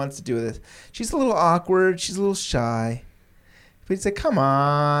if she wants to do this. She's a little awkward. She's a little shy, but he's like, "Come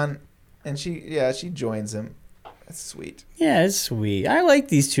on," and she joins him. That's sweet. Yeah, it's sweet. I like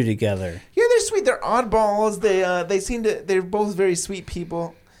these two together. Yeah, they're sweet. They're oddballs. They're both very sweet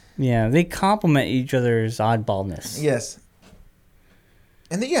people. Yeah, they complement each other's oddballness. Yes.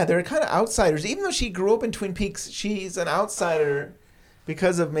 And they're kind of outsiders. Even though she grew up in Twin Peaks, she's an outsider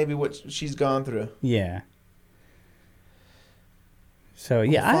because of maybe what she's gone through. Yeah. So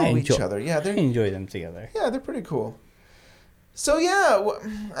yeah, I enjoy each other. Yeah, I enjoy them together. Yeah, they're pretty cool. So yeah,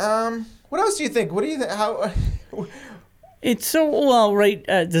 what else do you think? What do you think? How? It's so well right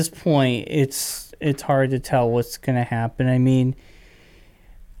at this point. It's hard to tell what's gonna happen. I mean,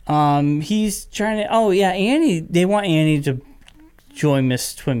 he's trying to. Oh yeah, Annie. They want Annie to join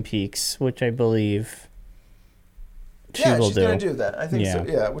Miss Twin Peaks, which I believe she's going to do that. I think so.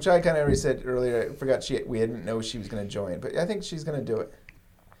 Yeah, which I kind of already said earlier. I forgot we didn't know she was going to join, but I think she's going to do it.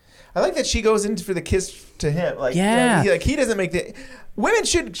 I like that she goes in for the kiss to him. Like, yeah. He doesn't make the... Women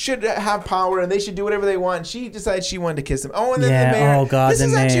should have power and they should do whatever they want. She decides she wanted to kiss him. Oh, and then the mayor... Oh, God, this the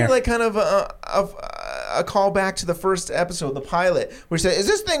is mayor. actually like kind of a call back to the first episode, the pilot, where he said, "Is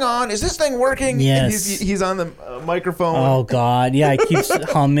this thing on? Is this thing working?" Yes. And he's on the microphone. Oh, God. Yeah, it keeps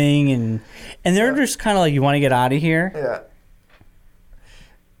humming. And they're just kind of like, "You want to get out of here?" Yeah.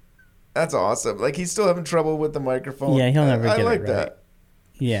 That's awesome. Like, he's still having trouble with the microphone. Yeah, he'll never get it right. I like that.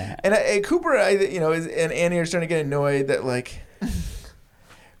 Yeah. And Cooper, and Annie are starting to get annoyed that like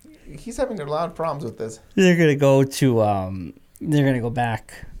he's having a lot of problems with this. They're gonna go to they're gonna go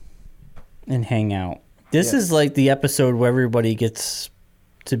back and hang out. This is like the episode where everybody gets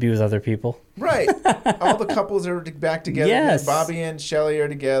to be with other people. Right. All the couples are back together. Yes. Bobby and Shelley are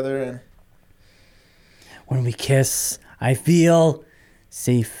together, and when we kiss, I feel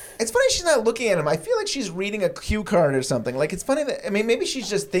safe. it's funny she's not looking at him. I feel like she's reading a cue card or something. Like it's funny that maybe she's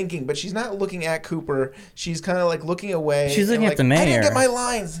just thinking, but she's not looking at Cooper. She's kind of like looking away. She's looking at the mayor. I didn't get my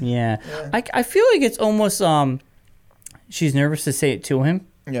lines. Yeah. I feel like it's almost she's nervous to say it to him.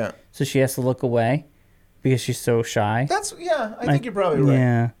 Yeah. So she has to look away because she's so shy. I think you're probably right.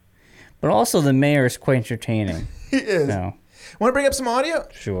 Yeah. But also the mayor is quite entertaining. He is. So. Want to bring up some audio?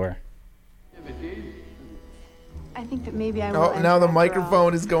 Sure. I think that maybe I will. Oh, now the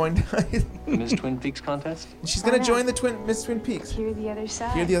microphone is going down. Miss Twin Peaks contest? She's going to join the Miss Twin Peaks. Hear the other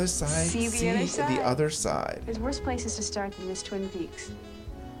side. Hear the other side. See the other side. the other side. There's worse places to start than Miss Twin Peaks.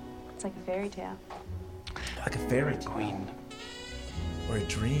 It's like a fairy tale. Like a fairy tale. Queen. Or a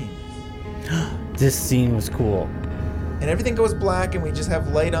dream. This scene was cool. And everything goes black, and we just have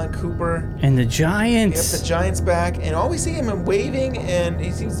light on Cooper. And the Giants. Yep, the Giants back, and all we see him waving, and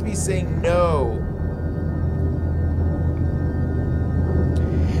he seems to be saying no.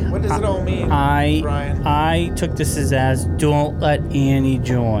 What does it all mean, Brian? I took this as don't let Annie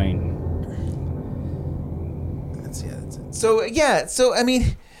join. That's it. So I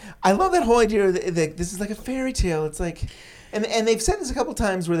mean, I love that whole idea that this is like a fairy tale. It's like, and they've said this a couple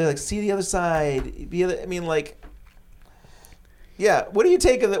times where they like see the other side. Yeah. What do you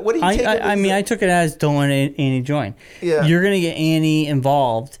take of it? What do you take of it? I took it as don't let Annie join. Yeah. You're gonna get Annie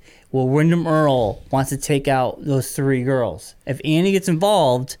involved. Well, Wyndham Earl wants to take out those 3 girls. If Annie gets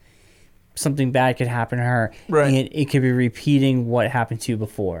involved, something bad could happen to her. Right. And it could be repeating what happened to you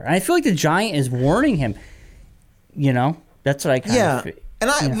before. And I feel like the Giant is warning him. That's what I kind of feel.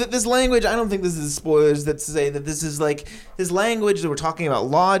 And this language, I don't think this is spoilers that say that this is like this language that we're talking about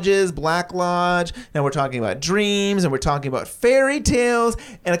lodges, Black Lodge, now we're talking about dreams, and we're talking about fairy tales,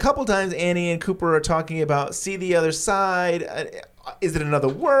 and a couple times Annie and Cooper are talking about see the other side. Is it another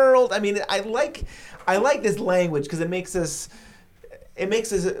world? I mean, I like this language because it makes us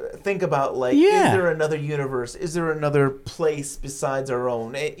think about like, is there another universe? Is there another place besides our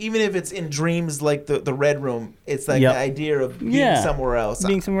own? Even if it's in dreams, like the Red Room, it's like the idea of being somewhere else.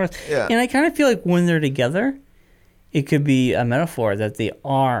 Being somewhere else. Yeah. And I kind of feel like when they're together, it could be a metaphor that they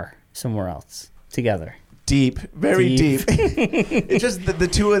are somewhere else together. Deep, very deep. It's just the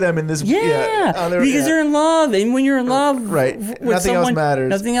two of them in this. Because they're in love, and when you're in love, right? With Nothing else matters.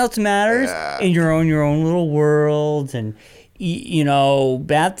 Nothing else matters, and you're on your own little world, and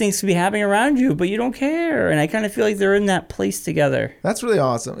bad things can be happening around you, but you don't care. And I kind of feel like they're in that place together. That's really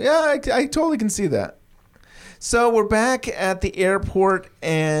awesome. Yeah, I totally can see that. So we're back at the airport,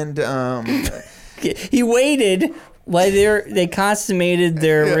 and he waited while they consummated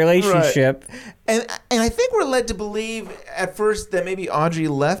their relationship. Right. And I think we're led to believe at first that maybe Audrey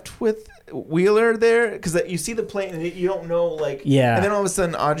left with Wheeler there, because you see the plane and you don't know, like, and then all of a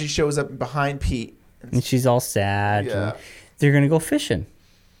sudden Audrey shows up behind Pete, and she's all sad. Yeah. They're gonna go fishing.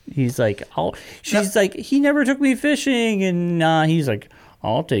 He's like, she's like, he never took me fishing, and he's like,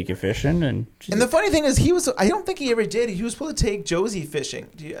 I'll take you fishing. And the funny thing is, I don't think he ever did. He was supposed to take Josie fishing.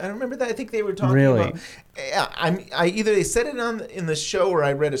 I remember that. I think they were talking about. Yeah, either they said it in the show or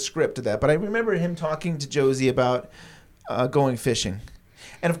I read a script of that. But I remember him talking to Josie about going fishing.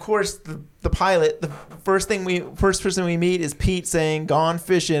 And of course, the pilot, the first person we meet is Pete saying "gone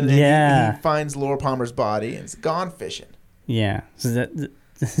fishing," and he finds Laura Palmer's body and it's gone fishing. Yeah. So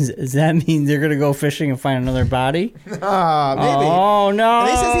does that mean they're gonna go fishing and find another body? Maybe. Oh no! And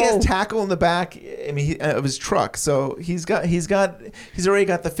he says he has tackle in the back. I mean, of his truck, so he's already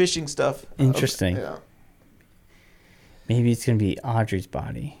got the fishing stuff. Interesting. Maybe it's gonna be Audrey's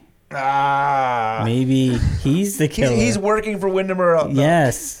body. Maybe he's the killer. He's working for Wyndham Earl. No.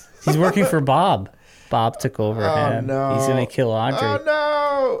 Yes, he's working for Bob. Bob took over him. No. He's gonna kill Audrey. Oh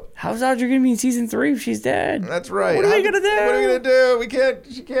no! How's Audrey gonna be in season 3 if she's dead? That's right. What are we gonna do? What are we gonna do?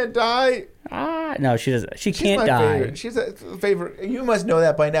 She can't die. No, she doesn't. She's can't die. Favorite. She's a favorite. You must know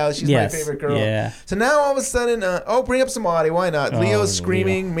that by now. She's my favorite girl. Yeah. So now all of a sudden, bring up some audio. Why not? Leo's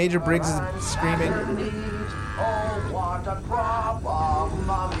screaming. Leo. Major Briggs is screaming. What a problem,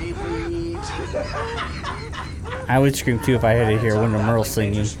 mommy, please. I would scream too if I had to hear Wyndham Earl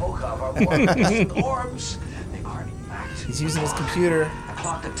singing. He's using his computer. A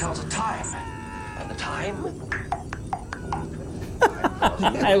clock that tells the time. And the time?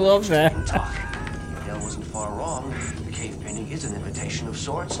 I love that. wasn't far wrong. The cave painting is an invitation of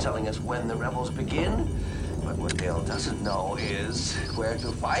sorts, telling us when the rebels begin. But what Dale doesn't know is where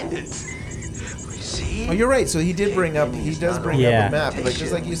to find it. See? Oh, you're right. So he did bring up. He does bring up a map, like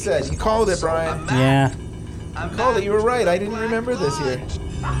just like you said. You called it, Brian. Yeah. You called it. You were right. I didn't remember this here.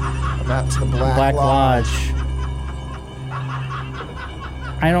 A map to the Black Lodge.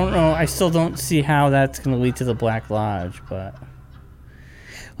 I don't know. I still don't see how that's going to lead to the Black Lodge, but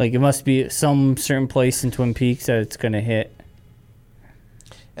like it must be some certain place in Twin Peaks that it's going to hit.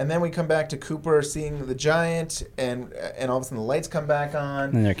 And then we come back to Cooper seeing the giant, and all of a sudden the lights come back on.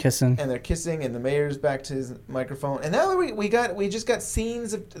 And they're kissing. And the mayor's back to his microphone. And now we just got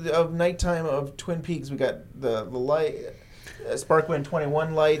scenes of nighttime of Twin Peaks. We got the light, Sparkwind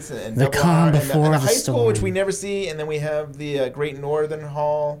 21 lights, and the calm before and the the high storm. school, which we never see. And then we have the Great Northern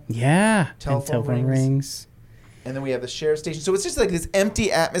Hall. Yeah. Telephone rings. And then we have the sheriff's station. So it's just like this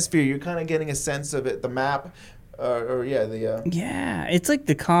empty atmosphere. You're kind of getting a sense of it. The map. Yeah, it's like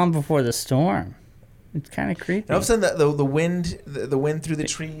the calm before the storm. It's kind of creepy. And all of a sudden, the wind through the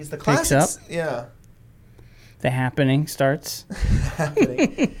trees, the classics, yeah. The happening starts.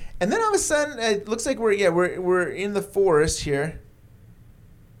 Happening, and then all of a sudden, it looks like we're in the forest here.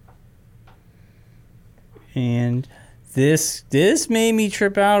 And this made me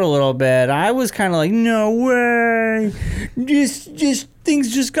trip out a little bit. I was kind of like, no way, just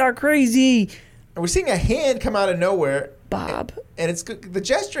things just got crazy. And we're seeing a hand come out of nowhere. Bob. And it's the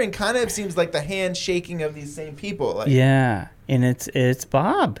gesturing kind of seems like the hand shaking of these same people. Like, yeah, and it's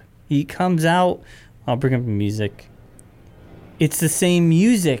Bob. He comes out. I'll bring up the music. It's the same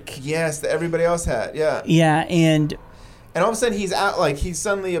music. Yes, that everybody else had. Yeah. Yeah, and all of a sudden he's out. Like he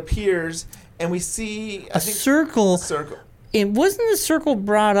suddenly appears, and we see a circle. It wasn't the circle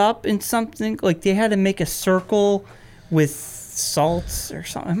brought up in something like they had to make a circle with salts or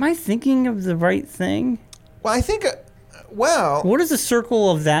something. Am I thinking of the right thing? Well, I think. What is the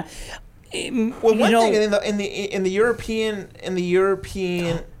circle of that? Well, one thing in the European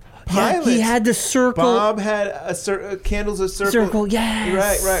pilots, he had the circle. Bob had candles of circle. Circle,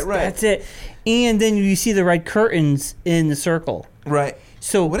 yes. Right. That's it. And then you see the red curtains in the circle. Right.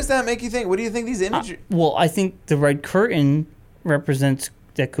 So what does that make you think? What do you think these images? Well, I think the red curtain represents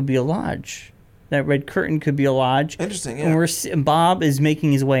that could be a lodge. That red curtain could be a lodge. Interesting, yeah. And Bob is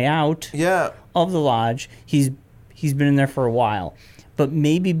making his way out of the lodge. He's been in there for a while. But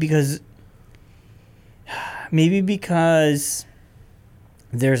maybe because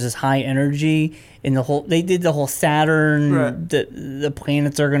there's this high energy in the whole... They did the whole Saturn, right. the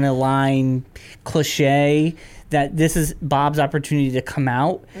planets are going to align cliche, that this is Bob's opportunity to come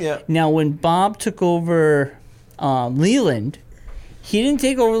out. Yeah. Now, when Bob took over Leland... He didn't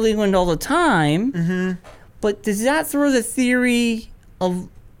take over Leland all the time, but does that throw the theory of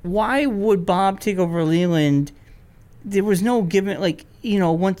why would Bob take over Leland? There was no given,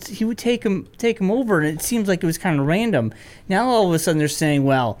 once he would take him over, and it seems like it was kind of random. Now all of a sudden they're saying,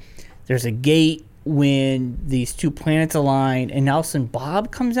 well, there's a gate when these two planets align, and now all of a sudden Bob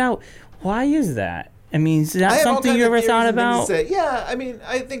comes out. Why is that? I mean, is that something you ever thought about? Yeah, I mean,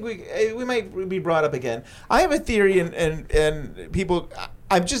 I think we might be brought up again. I have a theory, and people.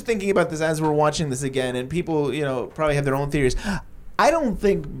 I'm just thinking about this as we're watching this again, and people, probably have their own theories. I don't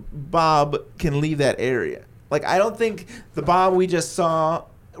think Bob can leave that area. Like, I don't think the Bob we just saw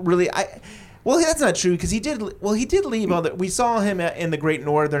really. Well, that's not true because he did. Well, he did leave all that. We saw him in the Great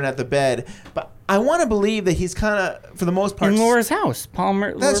Northern at the bed, but I want to believe that he's kind of, for the most part, in Laura's house.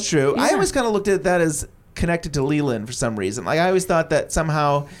 Palmer. That's true. Yeah. I always kind of looked at that as connected to Leland for some reason. Like I always thought that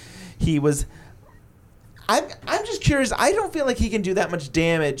somehow he was. I'm just curious. I don't feel like he can do that much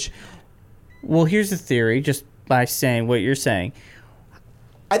damage. Well, here's the theory. Just by saying what you're saying.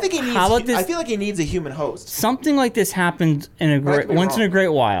 I think he needs. I feel like he needs a human host. Something like this happened in a great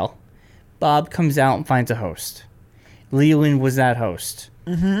while. Bob comes out and finds a host. Leland was that host.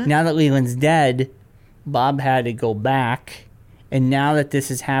 Mm-hmm. Now that Leland's dead, Bob had to go back, and now that this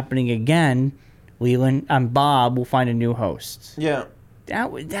is happening again, Bob will find a new host. Yeah,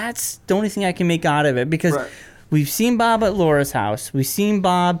 that's the only thing I can make out of it because we've seen Bob at Laura's house, we've seen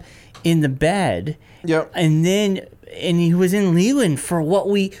Bob in the bed, and he was in Leland for what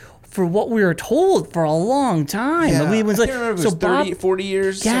we were told for a long time. Yeah, Leland's I can't remember if it was 30, 40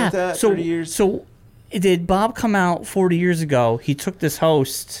 years, something like that, 30 years. So did Bob come out 40 years ago? He took this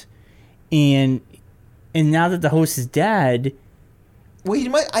host, and now that the host is dead, well, he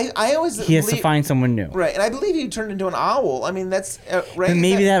might. I always he has to find someone new, right? And I believe he turned into an owl. I mean, that's right. But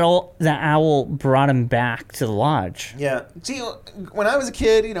maybe that owl brought him back to the lodge. Yeah. See, when I was a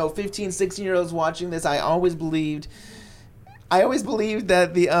kid, 15, 16-year-olds watching this, I always believed. I always believed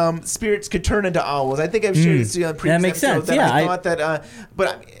that the spirits could turn into owls. I think I've shared this on previous that makes episodes sense. that Yeah, I thought that,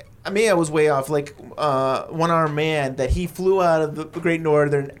 but I was way off. Like One-Armed Man, that he flew out of the Great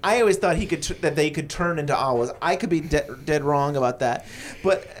Northern. I always thought that they could turn into owls. I could be dead wrong about that,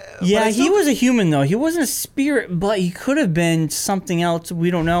 but. Yeah, but he was a human, though. He wasn't a spirit, but he could have been something else. We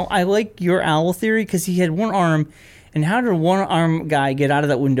don't know. I like your owl theory because he had one arm. And how did one arm guy get out of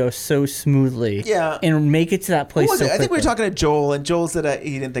that window so smoothly? Yeah. And make it to that place so quickly? I think we were talking to Joel, and Joel said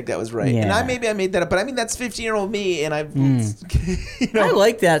he didn't think that was right. Yeah. And I made that up. But I mean, that's 15-year-old me, and I've. I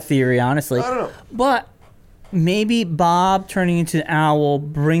like that theory, honestly. I don't know. But maybe Bob turning into an owl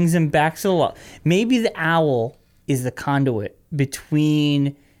brings him back to the law. Maybe the owl is the conduit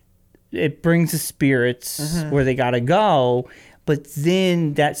between. It brings the spirits where they gotta go, but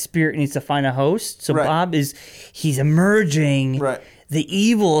then that spirit needs to find a host. So Bob he's emerging. Right. The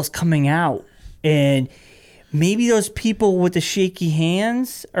evil is coming out, and maybe those people with the shaky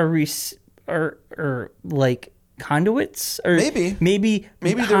hands are like conduits, or maybe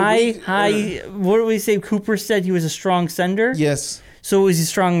high. What do we say? Cooper said he was a strong sender. Yes. So is he a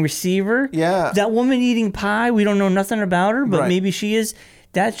strong receiver? Yeah. That woman eating pie, we don't know nothing about her, but Right. maybe she is.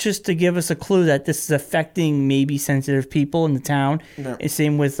 That's just to give us a clue that this is affecting maybe sensitive people in the town. No.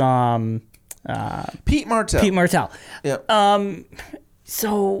 Same with Pete Martell. Pete Martell. Yeah.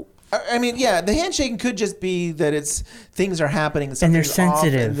 So I mean, yeah, the handshaking could just be that things are happening and they're something's off,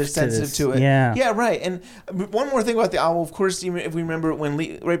 sensitive. and they're sensitive this. to it. Yeah. Yeah, right. And one more thing about the owl, of course, if we remember when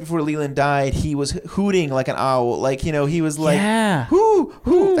right before Leland died, he was hooting like an owl. Like, he was like, Yeah.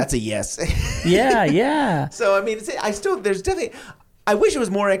 Hoo. That's a yes. Yeah. So, I mean, there's definitely. I wish there was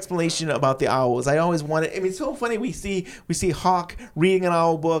more explanation about the owls. I always wanted. I mean, it's so funny. We see Hawk reading an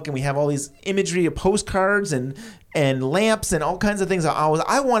owl book, and we have all these imagery of postcards and lamps and all kinds of things of owls.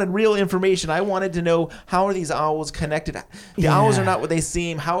 I wanted real information. I wanted to know, how are these owls connected? The owls are not what they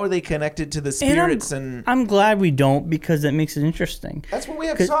seem. How are they connected to the spirits? And I'm glad we don't, because it makes it interesting. That's what we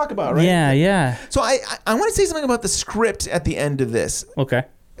have to talk about, right? Yeah. So I want to say something about the script at the end of this. Okay.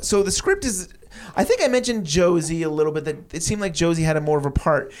 So the script is. I think I mentioned Josie a little bit, that it seemed like Josie had more of a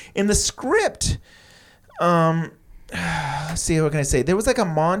part in the script. Let's see, what can I say? There was like a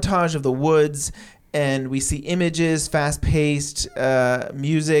montage of the woods, and we see images, fast-paced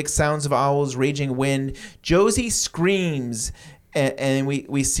music, sounds of owls, raging wind. Josie screams, and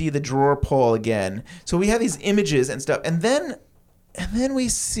we see the drawer pull again. So we have these images and stuff, and then we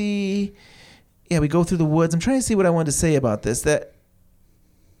see, we go through the woods. I'm trying to see what I wanted to say about this.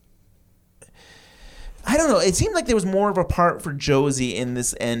 I don't know. It seemed like there was more of a part for Josie in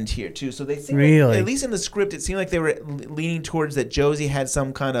this end here too. So they seemed like, at least in the script, it seemed like they were leaning towards that Josie had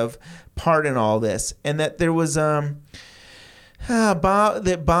some kind of part in all this, and that there was Bob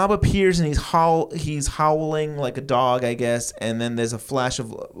appears and he's howling like a dog, I guess, and then there's a flash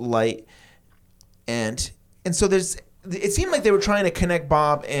of light, and so there's. It seemed like they were trying to connect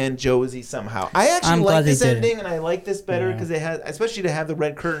Bob and Josie somehow. I actually like this ending, and I like this better because it has, especially to have the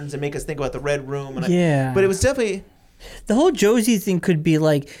red curtains and make us think about the red room. And but it was definitely the whole Josie thing could be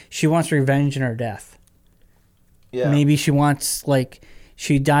like she wants revenge in her death. Yeah, maybe she wants, like,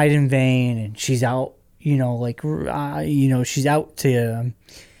 she died in vain and she's out. She's out to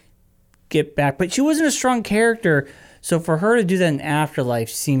get back, but she wasn't a strong character. So for her to do that in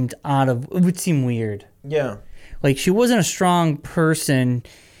Afterlife would seem weird. Yeah. Like, she wasn't a strong person,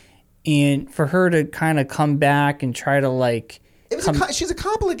 and for her to kind of come back and try to, like... she's a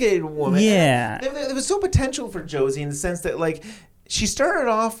complicated woman. Yeah. There was so potential for Josie in the sense that, like, she started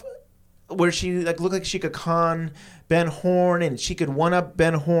off where she, like, looked like she could con Ben Horne, and she could one-up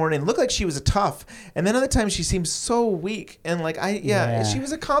Ben Horne, and looked like she was tough. And then other times she seemed so weak, and, like, she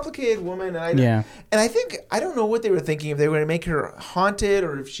was a complicated woman. And I think, I don't know what they were thinking, if they were going to make her haunted,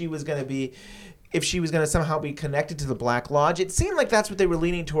 or if she was going to somehow be connected to the Black Lodge. It seemed like that's what they were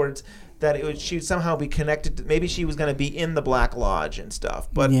leaning towards, that she would somehow be connected. Maybe she was going to be in the Black Lodge and stuff.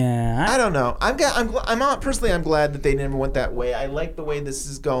 But I don't know. I'm glad that they never went that way. I like the way this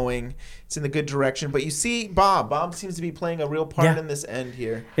is going. It's in the good direction. But you see Bob. Bob seems to be playing a real part in this end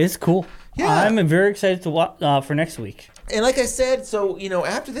here. It's cool. Yeah. I'm very excited to watch for next week. And like I said, so,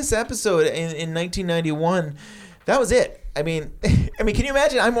 after this episode in 1991, that was it. I mean, can you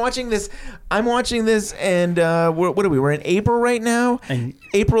imagine? I'm watching this, and what are we? We're in April right now.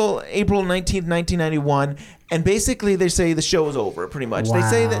 April 19th, 1991, and basically they say the show is over. Pretty much, They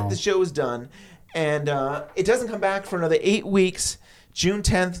say that the show is done, and it doesn't come back for another 8 weeks June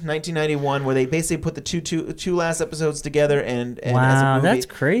 10th, 1991, where they basically put the two last episodes together and as a wow, movie. that's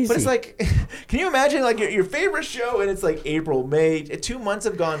crazy. But it's like, can you imagine like your favorite show and it's like April, May, 2 months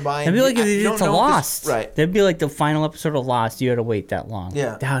have gone by. It'd be like if they did to Lost. Right. That'd be like the final episode of Lost. You had to wait that long.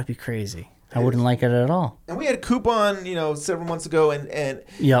 Yeah. That would be crazy. I wouldn't like it at all. And we had Coop on, several months ago, and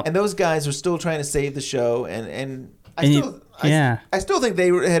those guys are still trying to save the show, and I still think they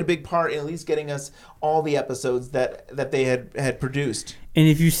had a big part in at least getting us all the episodes that they had produced. And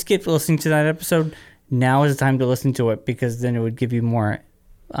if you skip listening to that episode, now is the time to listen to it because then it would give you more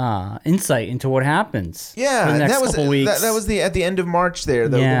insight into what happens. Yeah, for the next that was couple weeks. That was at the end of March there.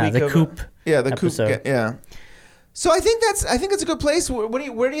 The week of, Coop. Yeah, the episode. Coop. Yeah. So I think it's a good place. Where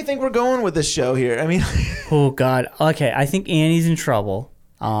do you think we're going with this show here? I mean, oh God. Okay, I think Annie's in trouble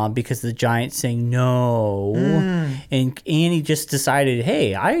because the Giant's saying no, and Annie just decided,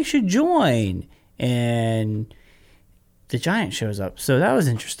 hey, I should join, and the Giant shows up. So that was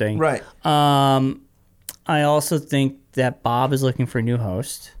interesting. Right. I also think that Bob is looking for a new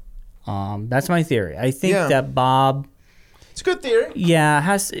host. That's my theory. I think that Bob. It's a good theory.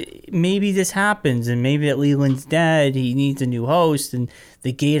 Yeah, maybe this happens, and maybe that Leland's dead. He needs a new host, and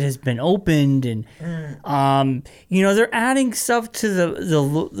the gate has been opened, and they're adding stuff to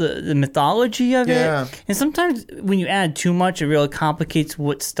the mythology of it. And sometimes when you add too much, it really complicates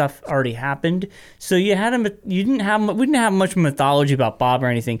what stuff already happened. So we didn't have much mythology about Bob or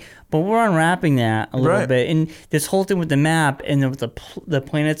anything, but we're unwrapping that a little bit, and this whole thing with the map and with the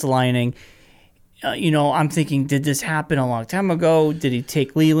planets aligning. I'm thinking, did this happen a long time ago? Did he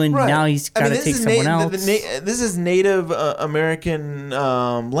take Leland? Right. Now he's got to take someone else. This is Native American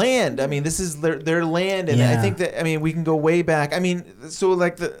land. I mean, this is their land, and I think that we can go way back. I mean, so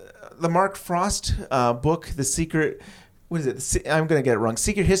like the Mark Frost book, The Secret. What is it? I'm going to get it wrong.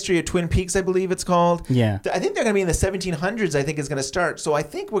 Secret History of Twin Peaks, I believe it's called. Yeah. I think they're going to be in the 1700s, I think is going to start. So I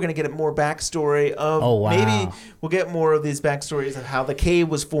think we're going to get more backstory of maybe we'll get more of these backstories of how the cave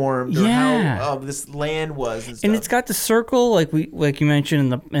was formed or how this land was and stuff. And it's got the circle like you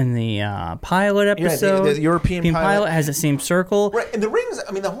mentioned in the pilot episode. The European pilot has the same circle. Right. And the rings,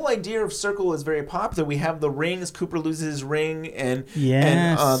 the whole idea of circle is very popular. We have the rings. Cooper loses his ring and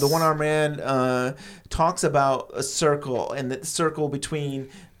the one-armed man talks about a circle and the circle between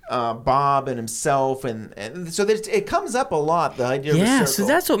Bob and himself, and so it comes up a lot, the idea of a circle. So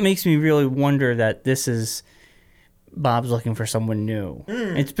that's what makes me really wonder that this is Bob's looking for someone new.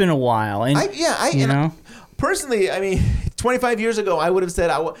 It's been a while, and personally, 25 years ago, I would have said,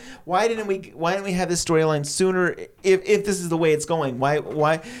 why didn't we have this storyline sooner? If this is the way it's going,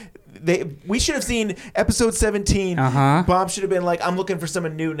 why? We should have seen episode 17. Bob should have been like, I'm looking for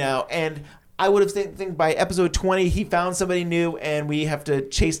someone new now, and I would have think by episode 20 he found somebody new and we have to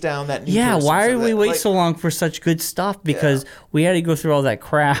chase down that new person. Why did we wait so long for such good stuff? Because we had to go through all that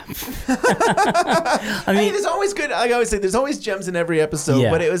crap. There's always good. I always say there's always gems in every episode,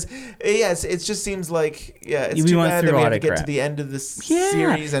 but it just seems like it's too bad that we have to get to the end of the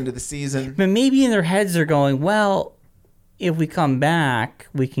series, end of the season. But maybe in their heads they're going, well, if we come back,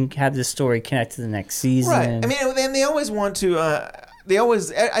 we can have this story connect to the next season. Right. And they always want to.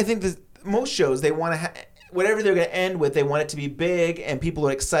 I think that most shows, they want to whatever they're going to end with, they want it to be big and people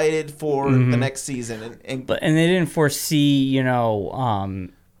are excited for the next season. And they didn't foresee,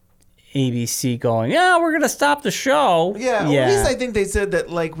 ABC going, we're going to stop the show. Yeah. Well, at least I think they said that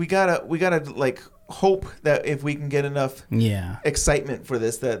we gotta hope that if we can get enough excitement for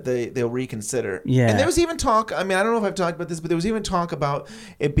this, that they'll reconsider. Yeah. And there was even talk. I don't know if I've talked about this, but there was even talk about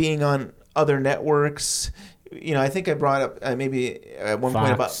it being on other networks. I think I brought up maybe at one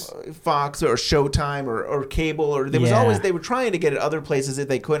point about Fox or Showtime or cable, or there was always, they were trying to get it other places if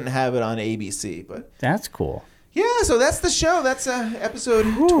they couldn't have it on ABC. But that's cool. Yeah, so that's the show. That's episode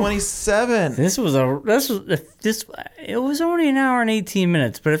 27. It was only an hour and 18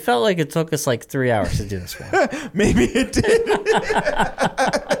 minutes, but it felt like it took us 3 hours to do this one. Maybe it did.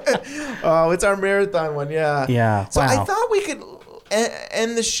 Oh, it's our marathon one, yeah. Yeah. So I thought we could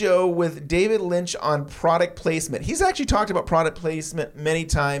end the show with David Lynch on product placement. He's actually talked about product placement many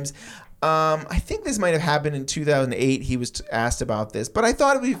times. I think this might have happened in 2008. He was asked about this, but I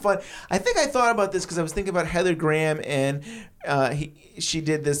thought it would be fun. I think I thought about this because I was thinking about Heather Graham, and she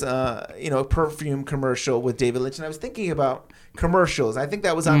did this perfume commercial with David Lynch, and I was thinking about commercials. I think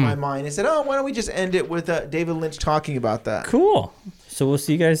that was on my mind. I said, why don't we just end it with David Lynch talking about that? Cool. So we'll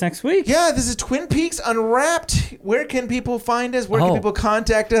see you guys next week. Yeah, this is Twin Peaks Unwrapped. Where can people find us? Where can people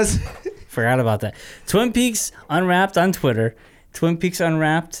contact us? Forgot about that. Twin Peaks Unwrapped on Twitter. Twin Peaks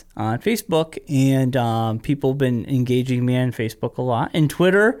Unwrapped on Facebook. And people have been engaging me on Facebook a lot. And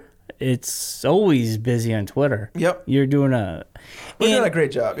Twitter it's always busy on Twitter. Yep. You're doing We're doing a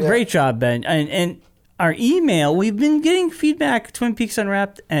great job. Yeah. Great job, Ben. And our email, we've been getting feedback,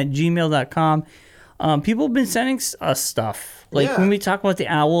 twinpeaksunwrapped@gmail.com. People have been sending us stuff. Like when we talk about the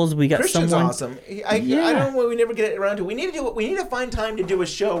owls, we got Christian's someone. awesome. I don't know. We never get around to. We need to find time to do a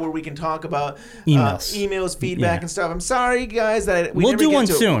show where we can talk about emails, feedback, and stuff. I'm sorry, guys, that we'll do one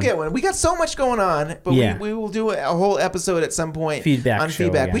soon. We'll get one. We got so much going on, but we will do a whole episode at some point. Feedback on show,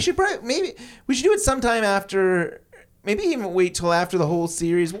 feedback. yeah. We should do it sometime after. Maybe even wait till after the whole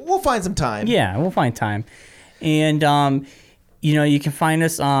series. We'll find some time. Yeah, we'll find time. And you can find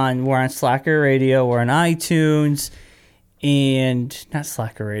us we're on Slacker Radio, we're on iTunes. And not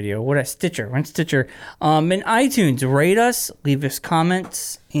Slacker Radio. Stitcher? We're on Stitcher. And iTunes. Rate us. Leave us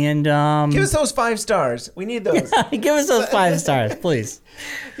comments. And give us those 5 stars. We need those. Give us those 5 stars, please.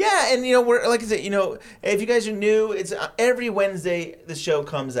 Yeah, and we're like I said, if you guys are new, it's every Wednesday the show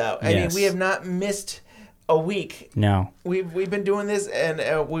comes out. I mean, we have not missed a week. No. We've been doing this, and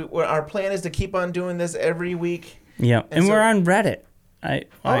our plan is to keep on doing this every week. Yeah, and we're on Reddit. I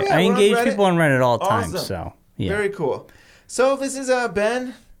engage people on Reddit all the time. Awesome. So yeah. Very cool. So this is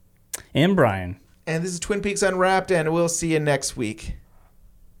Ben. And Brian. And this is Twin Peaks Unwrapped, and we'll see you next week.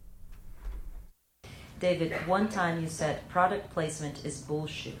 David, one time you said product placement is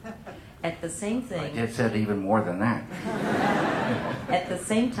bullshit. At the same thing... I said even more than that. At the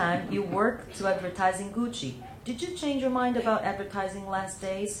same time, you work to advertising Gucci. Did you change your mind about advertising last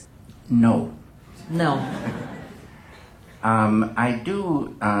days? No. No. I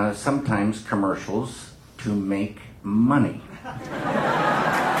do sometimes commercials to make money.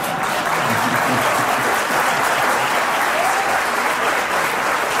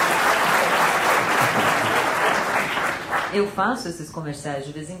 Eu faço esses comerciais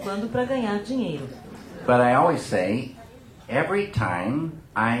de vez em quando para ganhar dinheiro. But I always say, every time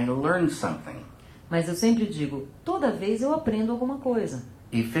I learn something. Mas eu sempre digo, toda vez eu aprendo alguma coisa.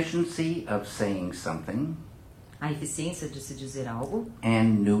 Efficiency of saying something. A eficiência de se dizer algo.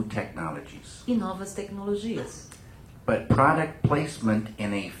 And new technologies. E novas tecnologias. But product placement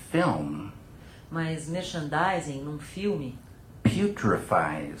in a film. Mas merchandising num filme.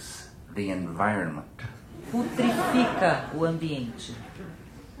 Putrefies the environment. Putrifica o ambiente.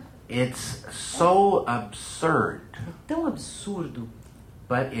 It's so absurd. É tão absurdo.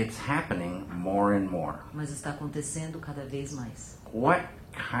 But it's happening more and more. Mas está acontecendo cada vez mais. What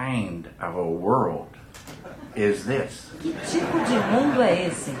kind of a world is this? Que tipo de mundo é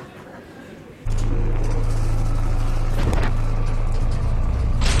esse?